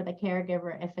better for the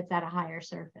caregiver if it's at a higher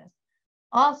surface.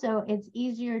 Also, it's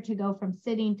easier to go from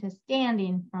sitting to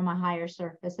standing from a higher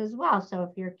surface as well. So if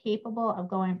you're capable of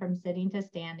going from sitting to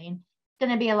standing, it's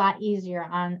going to be a lot easier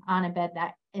on a bed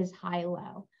that is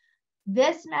high-low.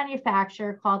 This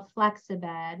manufacturer called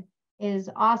Flexibed is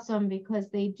awesome because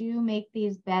they do make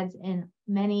these beds in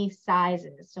many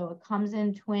sizes. So it comes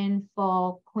in twin,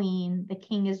 full, queen. The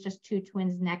king is just 2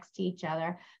 twins next to each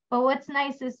other. But what's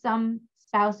nice is some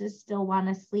spouses still want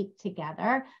to sleep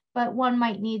together, but one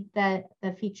might need the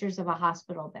features of a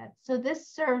hospital bed. So this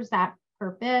serves that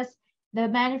purpose. The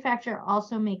manufacturer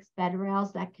also makes bed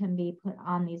rails that can be put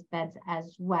on these beds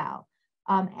as well.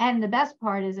 And the best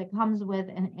part is it comes with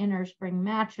an inner spring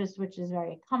mattress, which is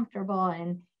very comfortable,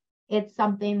 and it's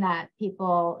something that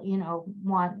people,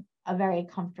 want a very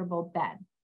comfortable bed.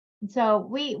 So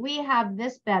we have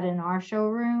this bed in our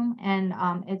showroom, and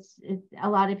it's a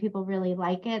lot of people really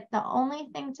like it. The only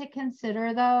thing to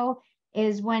consider, though,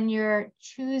 is when you're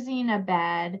choosing a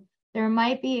bed, there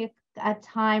might be a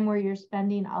time where you're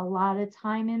spending a lot of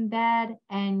time in bed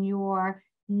and you're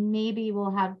maybe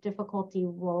will have difficulty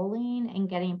rolling and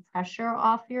getting pressure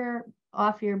off your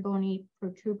bony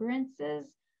protuberances.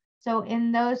 So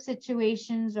in those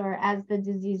situations, or as the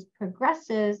disease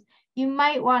progresses, you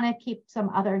might want to keep some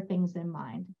other things in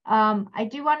mind. I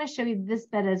do want to show you this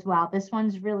bed as well. This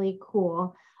one's really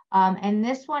cool. And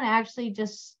this one actually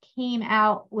just came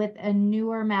out with a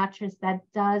newer mattress that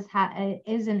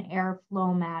is an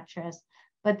airflow mattress.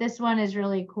 But this one is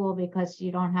really cool because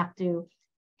you don't have to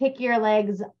pick your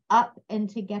legs up and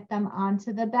to get them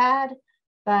onto the bed.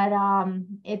 But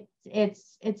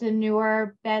it's a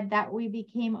newer bed that we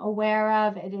became aware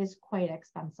of. It is quite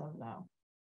expensive though.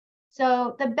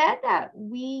 So the bed that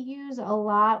we use a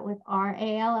lot with our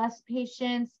ALS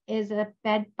patients is a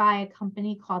bed by a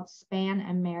company called Span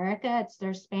America. It's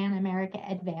their Span America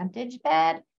Advantage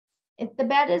bed. If the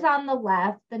bed is on the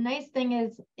left, the nice thing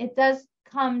is it does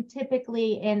come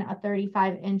typically in a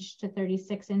 35-inch to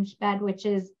 36-inch bed, which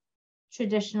is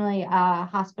traditionally a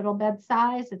hospital bed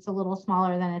size. It's a little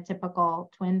smaller than a typical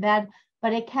twin bed,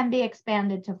 but it can be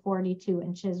expanded to 42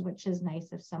 inches, which is nice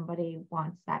if somebody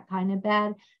wants that kind of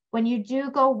bed. When you do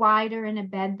go wider in a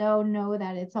bed, though, know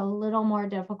that it's a little more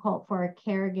difficult for a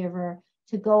caregiver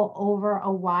to go over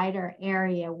a wider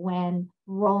area when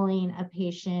rolling a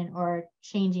patient or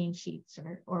changing sheets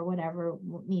or whatever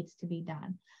needs to be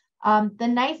done. The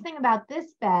nice thing about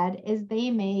this bed is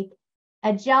they make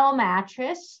a gel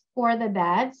mattress for the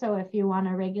bed. So if you want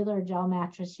a regular gel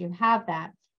mattress, you have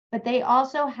that. But they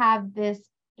also have this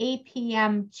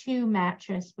APM2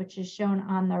 mattress, which is shown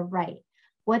on the right.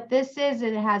 What this is,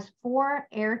 it has 4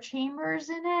 air chambers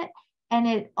in it, and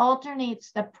it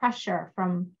alternates the pressure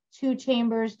from 2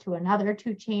 chambers to another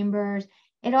 2 chambers.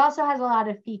 It also has a lot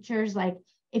of features, like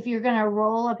if you're going to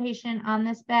roll a patient on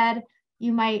this bed,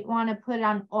 you might want to put it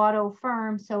on auto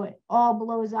firm so it all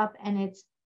blows up and it's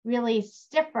really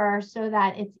stiffer so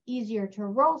that it's easier to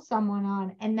roll someone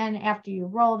on. And then after you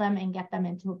roll them and get them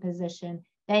into a position,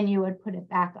 then you would put it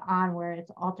back on where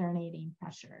it's alternating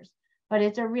pressures. But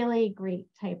it's a really great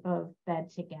type of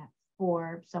bed to get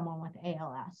for someone with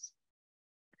ALS.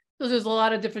 So there's a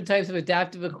lot of different types of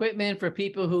adaptive equipment for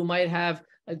people who might have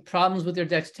problems with their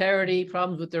dexterity,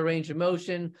 problems with their range of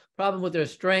motion, problem with their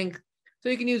strength. So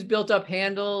you can use built-up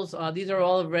handles. These are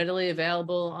all readily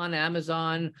available on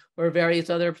Amazon or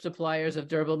various other suppliers of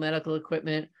durable medical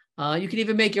equipment. You can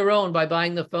even make your own by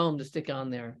buying the foam to stick on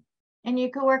there. And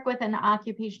you could work with an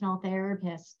occupational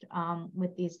therapist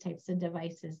with these types of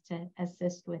devices to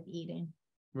assist with eating.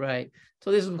 Right.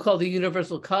 So this is called the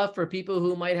universal cuff for people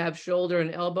who might have shoulder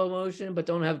and elbow motion but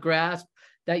don't have grasp.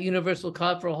 That universal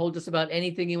cuff will hold just about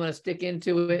anything you want to stick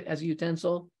into it as a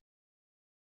utensil.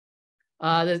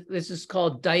 This is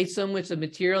called Dysum, which is a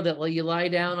material that you lie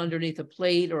down underneath a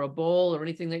plate or a bowl or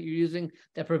anything that you're using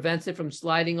that prevents it from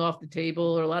sliding off the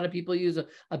table. Or a lot of people use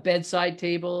a bedside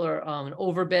table or an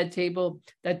overbed table.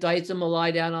 That Dysum will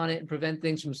lie down on it and prevent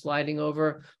things from sliding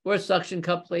over. Or suction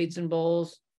cup plates and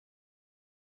bowls.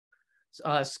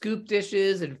 Scoop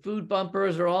dishes and food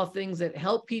bumpers are all things that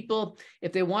help people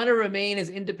if they want to remain as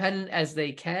independent as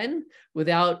they can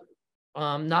without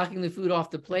knocking the food off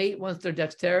the plate once their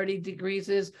dexterity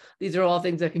decreases. These are all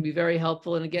things that can be very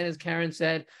helpful. And again, as Karen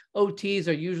said, OTs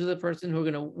are usually the person who are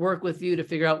going to work with you to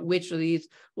figure out which of these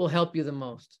will help you the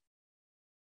most.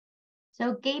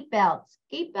 So gait belts.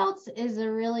 Gait belts is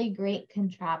a really great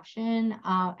contraption.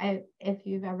 If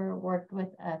you've ever worked with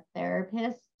a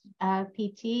therapist,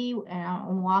 PT,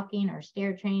 on walking or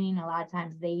stair training, a lot of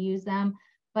times they use them.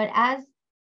 But as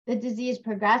the disease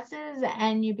progresses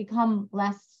and you become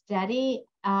less steady,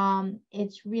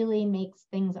 it really makes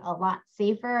things a lot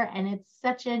safer, and it's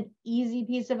such an easy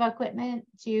piece of equipment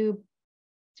to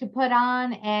put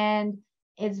on, and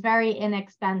it's very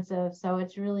inexpensive. So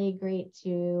it's really great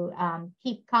to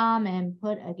keep calm and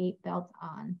put a gait belt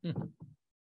on.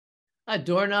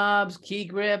 Doorknobs, key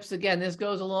grips. Again, this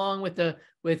goes along with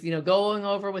going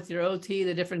over with your OT,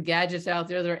 the different gadgets out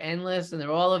there. They're endless and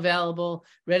they're all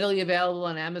readily available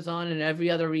on Amazon and every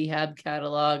other rehab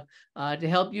catalog to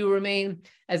help you remain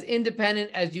as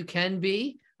independent as you can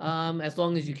be, as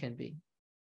long as you can be.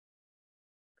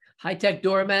 High-tech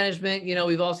door management.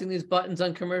 We've all seen these buttons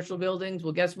on commercial buildings.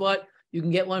 Well, guess what? You can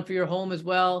get one for your home as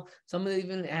well. Some of them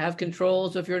even have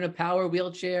controls. So if you're in a power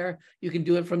wheelchair, you can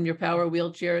do it from your power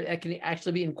wheelchair. It can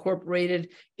actually be incorporated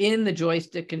in the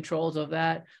joystick controls of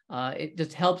that. It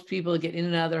just helps people get in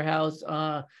and out of their house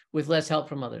with less help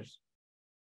from others.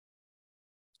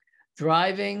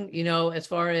 Driving, as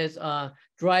far as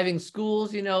driving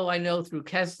schools, I know through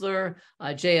Kessler,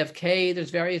 JFK,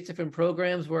 there's various different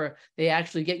programs where they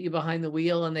actually get you behind the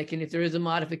wheel, and they can, if there is a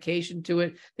modification to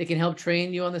it, they can help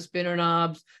train you on the spinner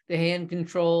knobs, the hand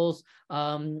controls,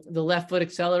 the left foot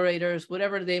accelerators,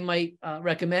 whatever they might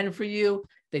recommend for you.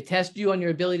 They test you on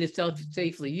your ability to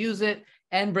safely use it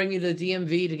and bring you to the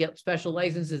DMV to get special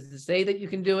licenses to say that you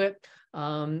can do it.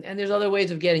 And there's other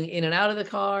ways of getting in and out of the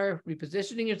car,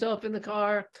 repositioning yourself in the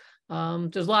car.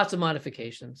 There's lots of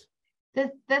modifications.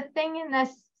 The thing in the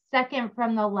second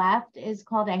from the left is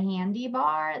called a handy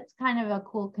bar. It's kind of a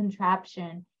cool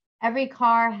contraption. every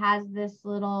car has this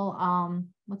little,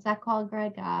 what's that called,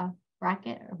 Greg?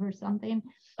 Bracket or something?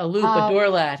 A loop, a door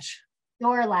latch.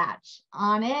 Door latch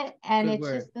on it. And Good it's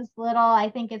word. just this little,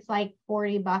 I think it's like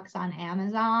 $40 on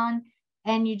Amazon.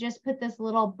 And you just put this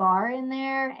little bar in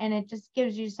there, and it just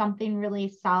gives you something really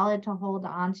solid to hold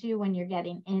on to when you're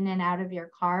getting in and out of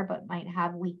your car, but might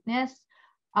have weakness.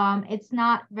 It's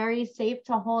not very safe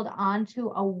to hold on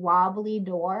to a wobbly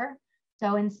door.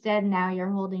 So instead, now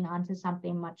you're holding on to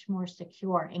something much more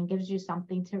secure and gives you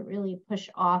something to really push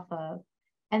off of.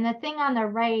 And the thing on the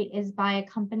right is by a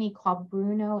company called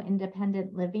Bruno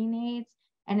Independent Living Aids,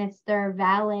 and it's their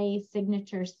valet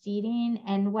signature seating.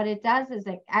 And what it does is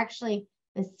it actually,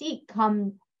 the seat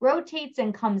rotates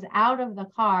and comes out of the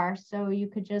car. So you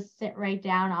could just sit right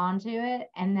down onto it,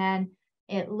 and then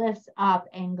it lifts up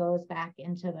and goes back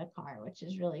into the car, which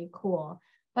is really cool.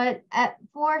 But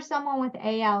for someone with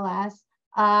ALS,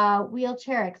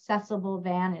 wheelchair accessible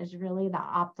van is really the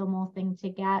optimal thing to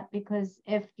get, because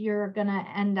if you're going to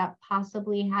end up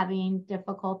possibly having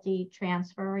difficulty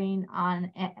transferring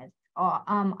on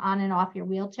and off your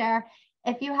wheelchair,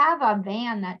 if you have a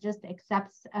van that just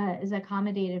accepts, is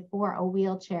accommodated for a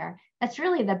wheelchair, that's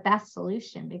really the best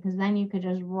solution, because then you could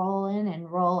just roll in and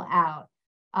roll out.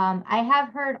 I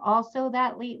have heard also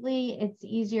that lately it's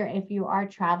easier if you are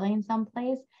traveling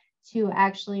someplace to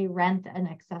actually rent an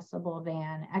accessible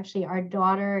van. Actually, our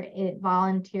daughter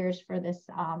volunteers for this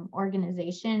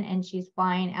organization, and she's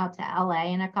flying out to LA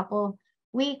in a couple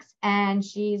weeks, and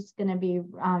she's going to be,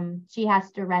 she has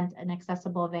to rent an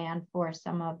accessible van for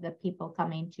some of the people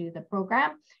coming to the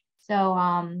program. So,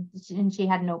 and she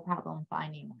had no problem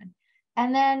finding one.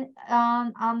 And then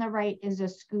on the right is a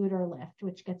scooter lift,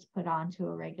 which gets put onto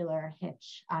a regular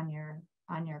hitch on your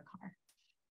car.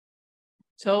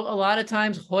 So a lot of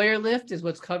times Hoyer lift is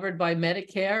what's covered by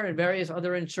Medicare and various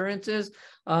other insurances,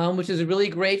 which is really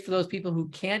great for those people who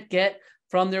can't get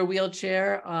from their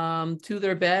wheelchair to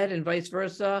their bed and vice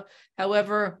versa.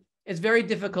 However, it's very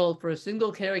difficult for a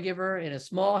single caregiver in a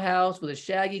small house with a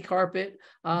shaggy carpet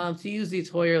to use these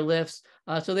Hoyer lifts.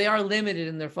 So they are limited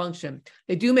in their function.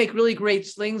 They do make really great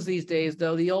slings these days,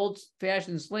 though. The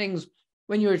old-fashioned slings,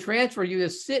 when you were transferred, you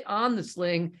just sit on the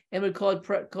sling and it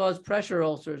would cause pressure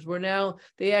ulcers, where now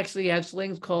they actually have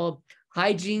slings called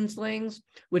hygiene slings,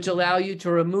 which allow you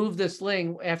to remove the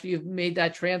sling after you've made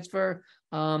that transfer.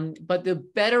 But the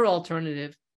better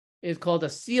alternative is called a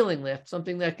ceiling lift,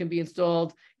 something that can be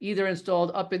either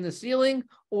installed up in the ceiling,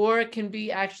 or it can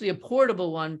be actually a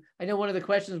portable one. I know one of the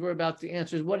questions we're about to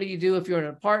answer is, what do you do if you're in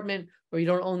an apartment or you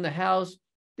don't own the house?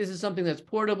 This is something that's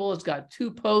portable. It's got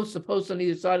two posts, a post on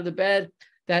either side of the bed,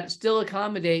 that still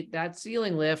accommodate that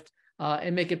ceiling lift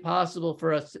and make it possible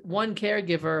for one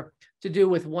caregiver to do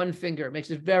with one finger. It makes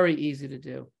it very easy to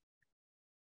do.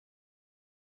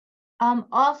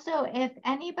 Also, if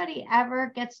anybody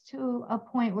ever gets to a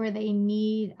point where they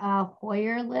need a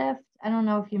Hoyer lift, I don't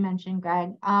know if you mentioned,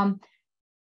 Greg,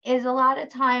 is a lot of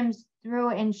times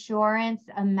through insurance,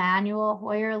 a manual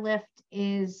Hoyer lift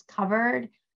is covered.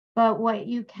 But what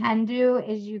you can do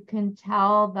is you can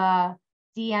tell the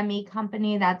DME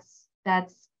company that's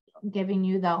giving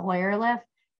you the Hoyer lift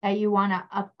that you want to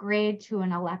upgrade to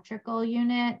an electrical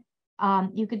unit.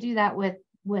 You could do that with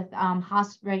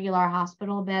regular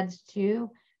hospital beds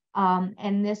too.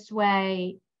 And this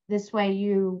way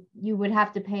you would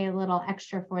have to pay a little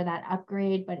extra for that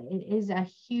upgrade, but it is a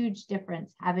huge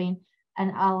difference having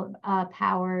a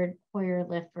powered Hoyer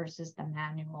lift versus the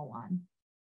manual one.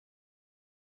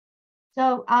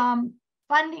 So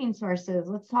funding sources,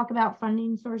 let's talk about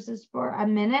funding sources for a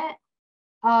minute.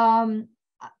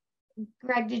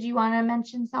 Greg, did you want to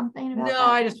mention something about that? No,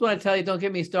 I just want to tell you, don't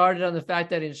get me started on the fact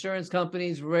that insurance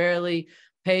companies rarely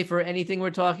pay for anything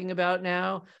we're talking about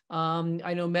now.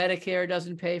 I know Medicare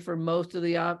doesn't pay for most of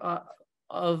the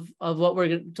of what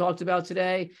we're talked about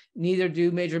today. Neither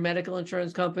do major medical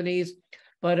insurance companies.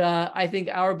 But I think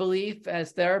our belief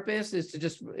as therapists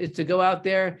is to go out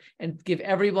there and give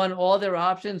everyone all their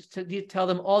options, to tell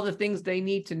them all the things they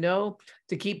need to know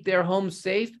to keep their homes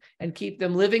safe and keep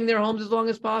them living their homes as long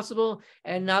as possible,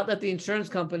 and not let the insurance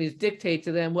companies dictate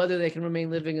to them whether they can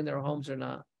remain living in their homes or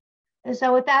not.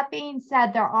 So with that being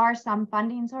said, there are some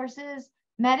funding sources.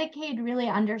 Medicaid really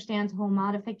understands home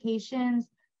modifications.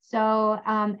 So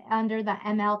under the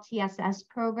MLTSS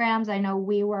programs, I know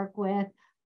we work with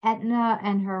Aetna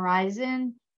and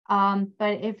Horizon.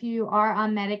 But if you are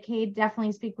on Medicaid,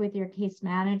 definitely speak with your case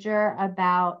manager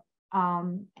about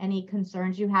any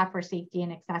concerns you have for safety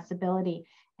and accessibility.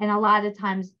 And a lot of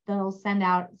times they'll send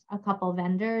out a couple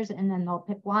vendors and then they'll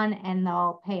pick one and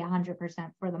they'll pay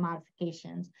 100% for the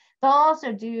modifications. They'll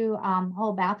also do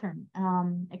whole bathroom,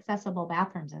 accessible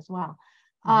bathrooms as well.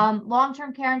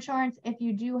 Long-term care insurance, if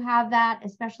you do have that,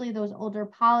 especially those older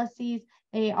policies,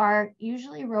 they are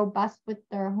usually robust with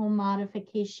their home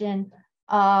modification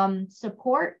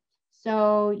support.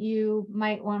 So you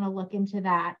might want to look into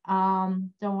that.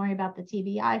 Don't worry about the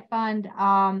TBI fund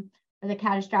or the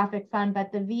catastrophic fund,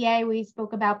 but the VA we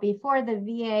spoke about before, the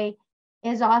VA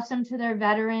is awesome to their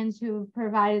veterans who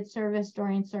provided service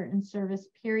during certain service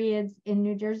periods in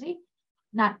New Jersey.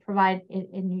 Not provide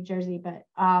in New Jersey, but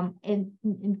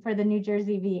for the New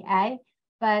Jersey VA.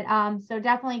 But so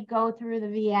definitely go through the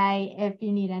VA if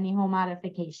you need any home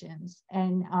modifications,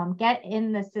 and get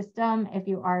in the system if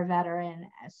you are a veteran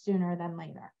sooner than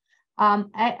later.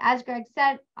 As Greg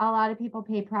said, a lot of people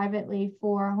pay privately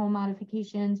for home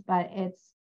modifications, but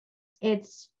if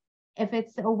it's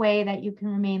a way that you can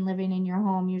remain living in your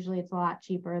home, usually it's a lot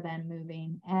cheaper than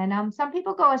moving. And some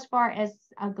people go as far as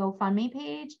a GoFundMe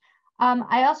page.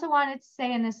 I also wanted to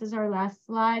say, and this is our last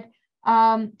slide,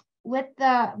 we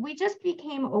just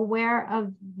became aware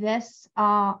of this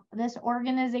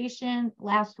organization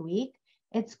last week.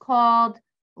 It's called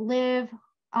Live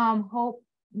Hope.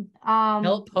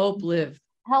 Help Hope Live.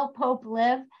 Help Hope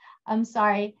Live. I'm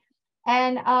sorry.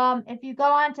 And if you go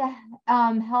on to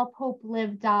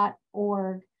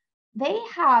helphopelive.org, they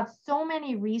have so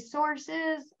many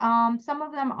resources. Some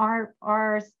of them are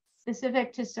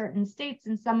specific to certain states,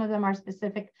 and some of them are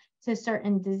specific to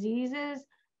certain diseases,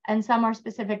 and some are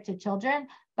specific to children.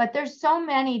 But there's so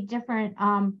many different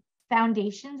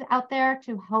foundations out there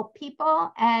to help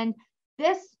people. And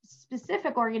this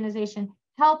specific organization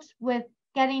helps with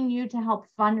getting you to help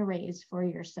fundraise for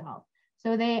yourself.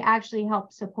 So they actually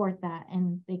help support that,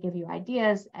 and they give you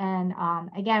ideas. And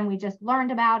again, we just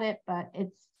learned about it, but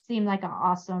it seemed like an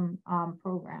awesome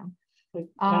program.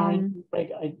 Karen,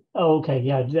 okay,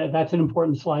 yeah, that's an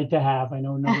important slide to have. I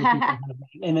know a number of people have that.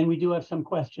 And then we do have some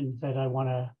questions that I want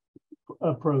to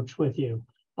approach with you.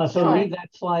 So Sure. leave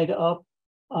that slide up.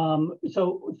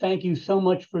 So thank you so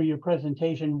much for your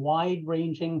presentation, wide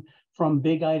ranging from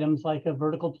big items like a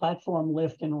vertical platform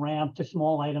lift and ramp to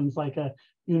small items like a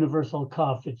universal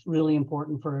cuff. It's really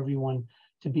important for everyone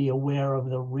to be aware of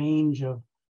the range of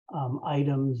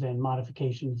items and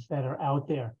modifications that are out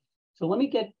there. So let me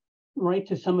get right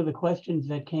to some of the questions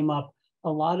that came up.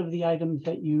 A lot of the items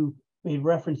that you made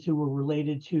reference to were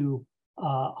related to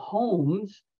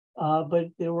homes, but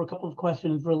there were a couple of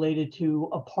questions related to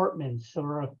apartments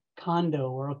or a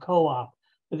condo or a co-op.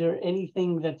 Are there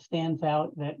anything that stands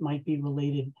out that might be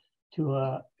related to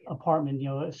a apartment,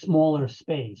 a smaller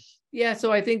space? Yeah,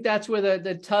 so I think that's where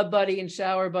the tub buddy and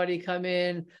shower buddy come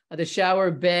in, the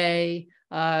shower bay,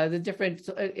 the different,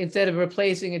 instead of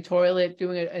replacing a toilet,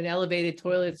 doing an elevated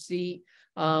toilet seat.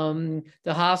 The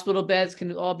hospital beds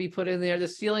can all be put in there. The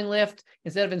ceiling lift,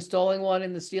 instead of installing one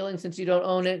in the ceiling since you don't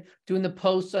own it, doing the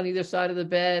posts on either side of the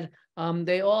bed.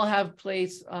 They all have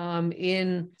place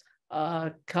in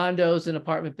condos and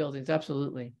apartment buildings.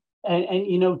 Absolutely.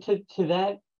 And to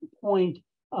that point,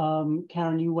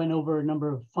 Karen, you went over a number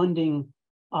of funding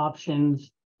options.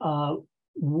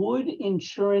 Would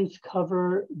insurance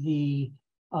cover the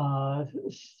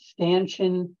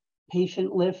stanchion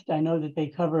patient lift? I know that they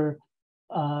cover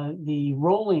the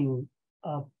rolling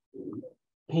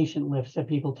patient lifts that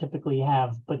people typically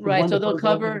have, but right, so they'll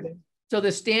cover. So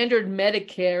the standard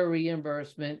Medicare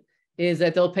reimbursement is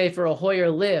that they'll pay for a Hoyer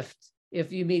lift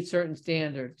if you meet certain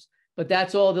standards, but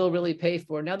that's all they'll really pay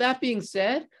for. Now, that being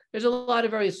said, there's a lot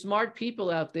of very smart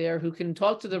people out there who can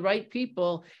talk to the right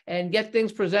people and get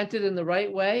things presented in the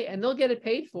right way, and they'll get it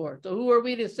paid for. So who are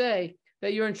we to say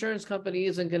that your insurance company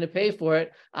isn't going to pay for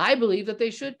it? I believe that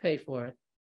they should pay for it.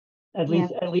 At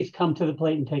least come to the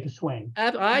plate and take a swing.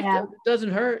 It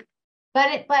doesn't hurt.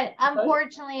 But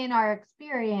unfortunately, in our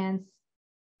experience,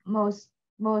 most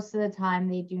of the time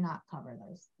they do not cover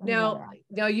those. Now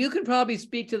you can probably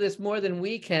speak to this more than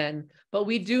we can, but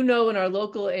we do know in our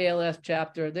local ALS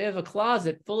chapter, they have a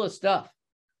closet full of stuff,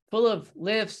 full of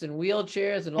lifts and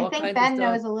wheelchairs and all kinds of stuff. I think Ben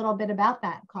knows a little bit about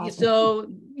that closet. So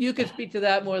you could speak to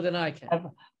that more than I can.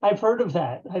 I've heard of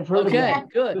that. I've heard of that. Okay,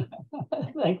 good.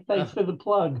 Thanks for the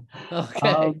plug.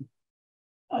 Okay.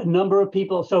 A number of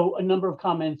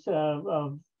comments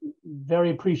very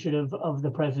appreciative of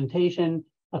the presentation.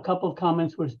 A couple of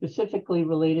comments were specifically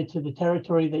related to the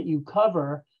territory that you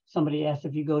cover. Somebody asked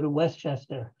if you go to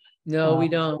Westchester. No, we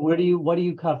don't. What do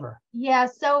you cover? Yeah,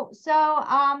 so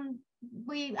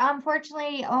We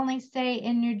unfortunately only stay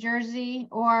in New Jersey,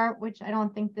 or which I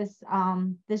don't think this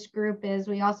group is.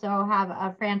 We also have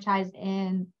a franchise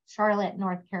in Charlotte,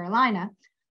 North Carolina,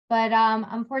 but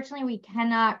unfortunately we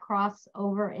cannot cross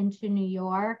over into New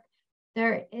York.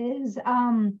 There is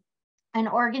an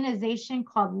organization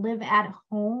called Live at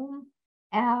Home.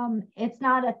 It's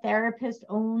not a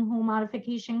therapist-owned home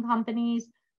modification companies,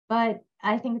 but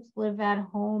I think it's Live at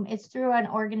Home. It's through an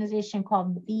organization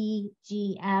called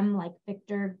VGM, like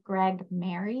Victor, Greg,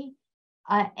 Mary.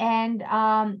 And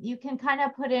you can kind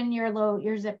of put in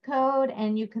your zip code,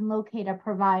 and you can locate a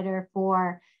provider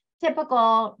for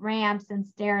typical ramps and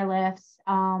stair lifts,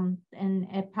 and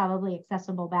probably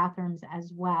accessible bathrooms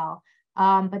as well.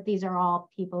 But these are all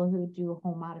people who do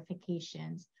home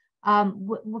modifications.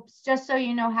 Just so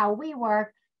you know how we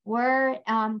work, we're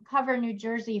cover New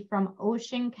Jersey from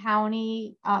Ocean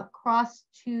County across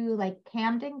to like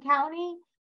Camden County,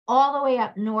 all the way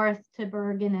up north to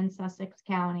Bergen and Sussex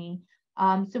County.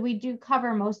 So we do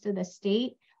cover most of the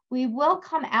state. We will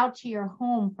come out to your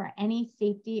home for any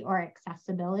safety or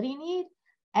accessibility need.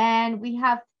 And we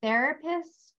have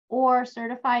therapists or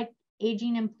certified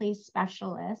aging in place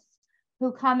specialists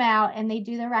who come out and they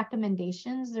do the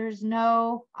recommendations. There's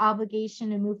no obligation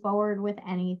to move forward with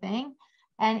anything.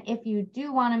 And if you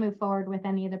do want to move forward with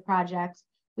any of the projects,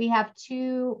 we have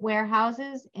 2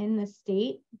 warehouses in the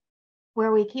state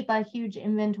where we keep a huge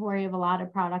inventory of a lot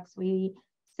of products we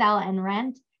sell and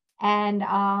rent. And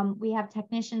we have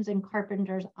technicians and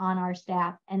carpenters on our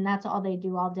staff, and that's all they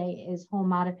do all day is home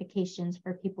modifications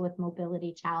for people with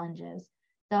mobility challenges.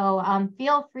 So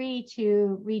feel free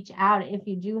to reach out if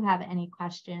you do have any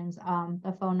questions.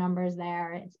 The phone number is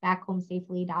there. It's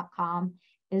backhomesafely.com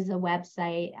is the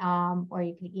website, or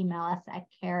you can email us at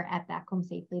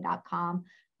care@backhomesafely.com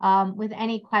with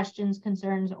any questions,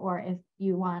 concerns, or if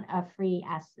you want a free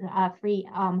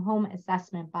home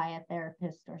assessment by a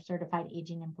therapist or certified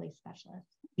aging in place specialist.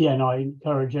 Yeah, no, I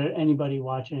encourage anybody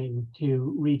watching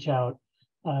to reach out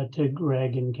to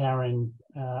Greg and Karen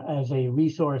as a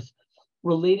resource.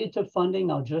 Related to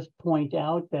funding, I'll just point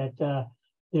out that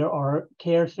there are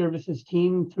care services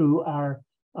team through our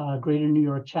Greater New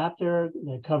York chapter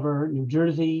that cover New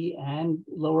Jersey and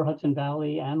Lower Hudson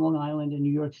Valley and Long Island and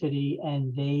New York City,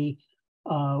 and they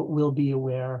will be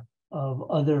aware of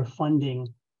other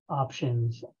funding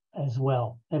options as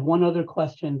well. I have one other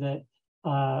question that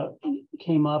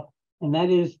came up, and that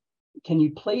is, can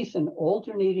you place an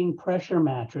alternating pressure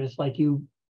mattress, like you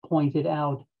pointed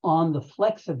out, on the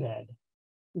Flexibed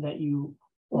that you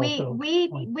also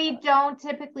we don't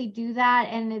typically do that,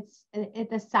 and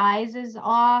the size is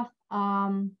off.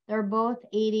 They're both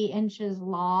 80 inches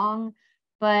long,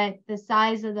 but the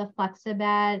size of the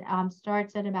Flexibed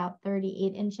starts at about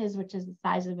 38 inches, which is the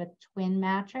size of a twin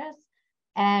mattress.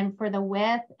 And for the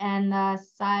width and the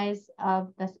size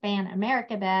of the Span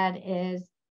America bed is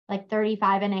like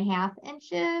 35.5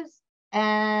 inches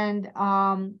and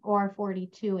or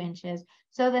 42 inches.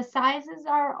 So the sizes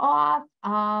are off.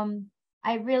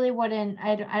 I really wouldn't,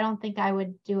 I don't think I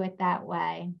would do it that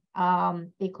way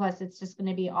because it's just going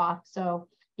to be off. So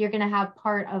you're going to have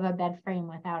part of a bed frame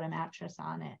without a mattress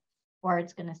on it, or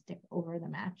it's going to stick over the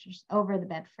mattress, over the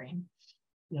bed frame.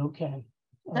 Okay.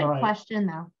 Good question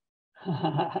though.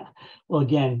 Well,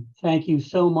 again, thank you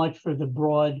so much for the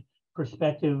broad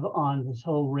perspective on this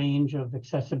whole range of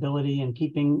accessibility and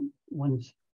keeping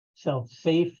oneself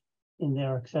safe in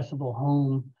their accessible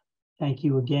home. Thank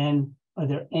you again. Are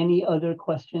there any other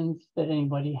questions that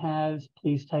anybody has?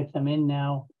 Please type them in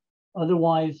now.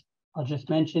 Otherwise, I'll just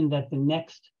mention that the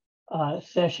next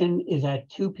session is at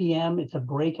 2 p.m. It's a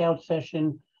breakout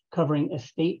session covering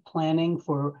estate planning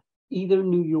for either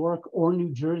New York or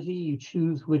New Jersey. You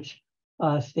choose which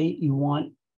state you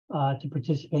want to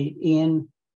participate in,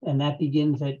 and that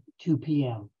begins at 2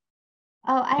 p.m.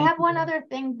 Oh, I have one other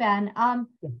thing, Ben.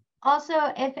 Also,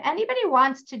 if anybody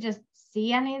wants to just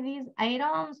see any of these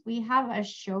items, we have a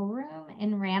showroom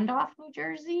in Randolph, New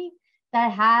Jersey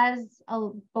that has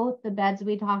both the beds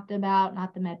we talked about,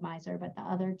 not the MedMiser, but the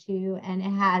other 2, and it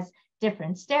has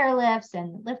different stair lifts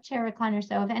and lift chair recliners.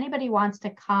 So if anybody wants to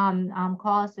come,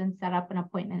 call us and set up an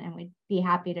appointment, and we'd be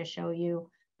happy to show you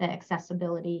the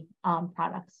accessibility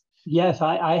products. Yes,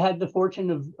 I had the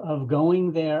fortune of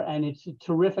going there, and it's a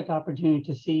terrific opportunity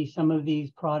to see some of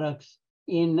these products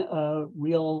in a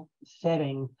real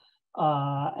setting.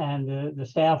 And the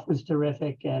staff was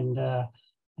terrific, and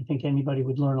I think anybody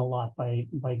would learn a lot by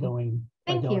going.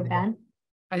 Thank you, Ben.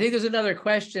 I think there's another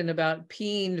question about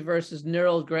peened versus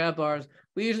knurled grab bars.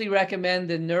 We usually recommend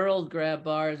the knurled grab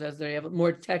bars as they have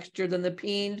more texture than the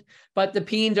peened, but the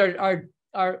peened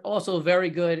are also very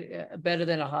good, better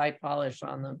than a high polish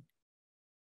on them.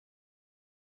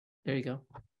 There you go.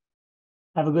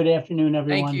 Have a good afternoon,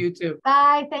 everyone. Thank you, you too.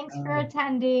 Bye. Thanks for Bye.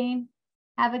 attending.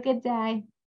 Have a good day.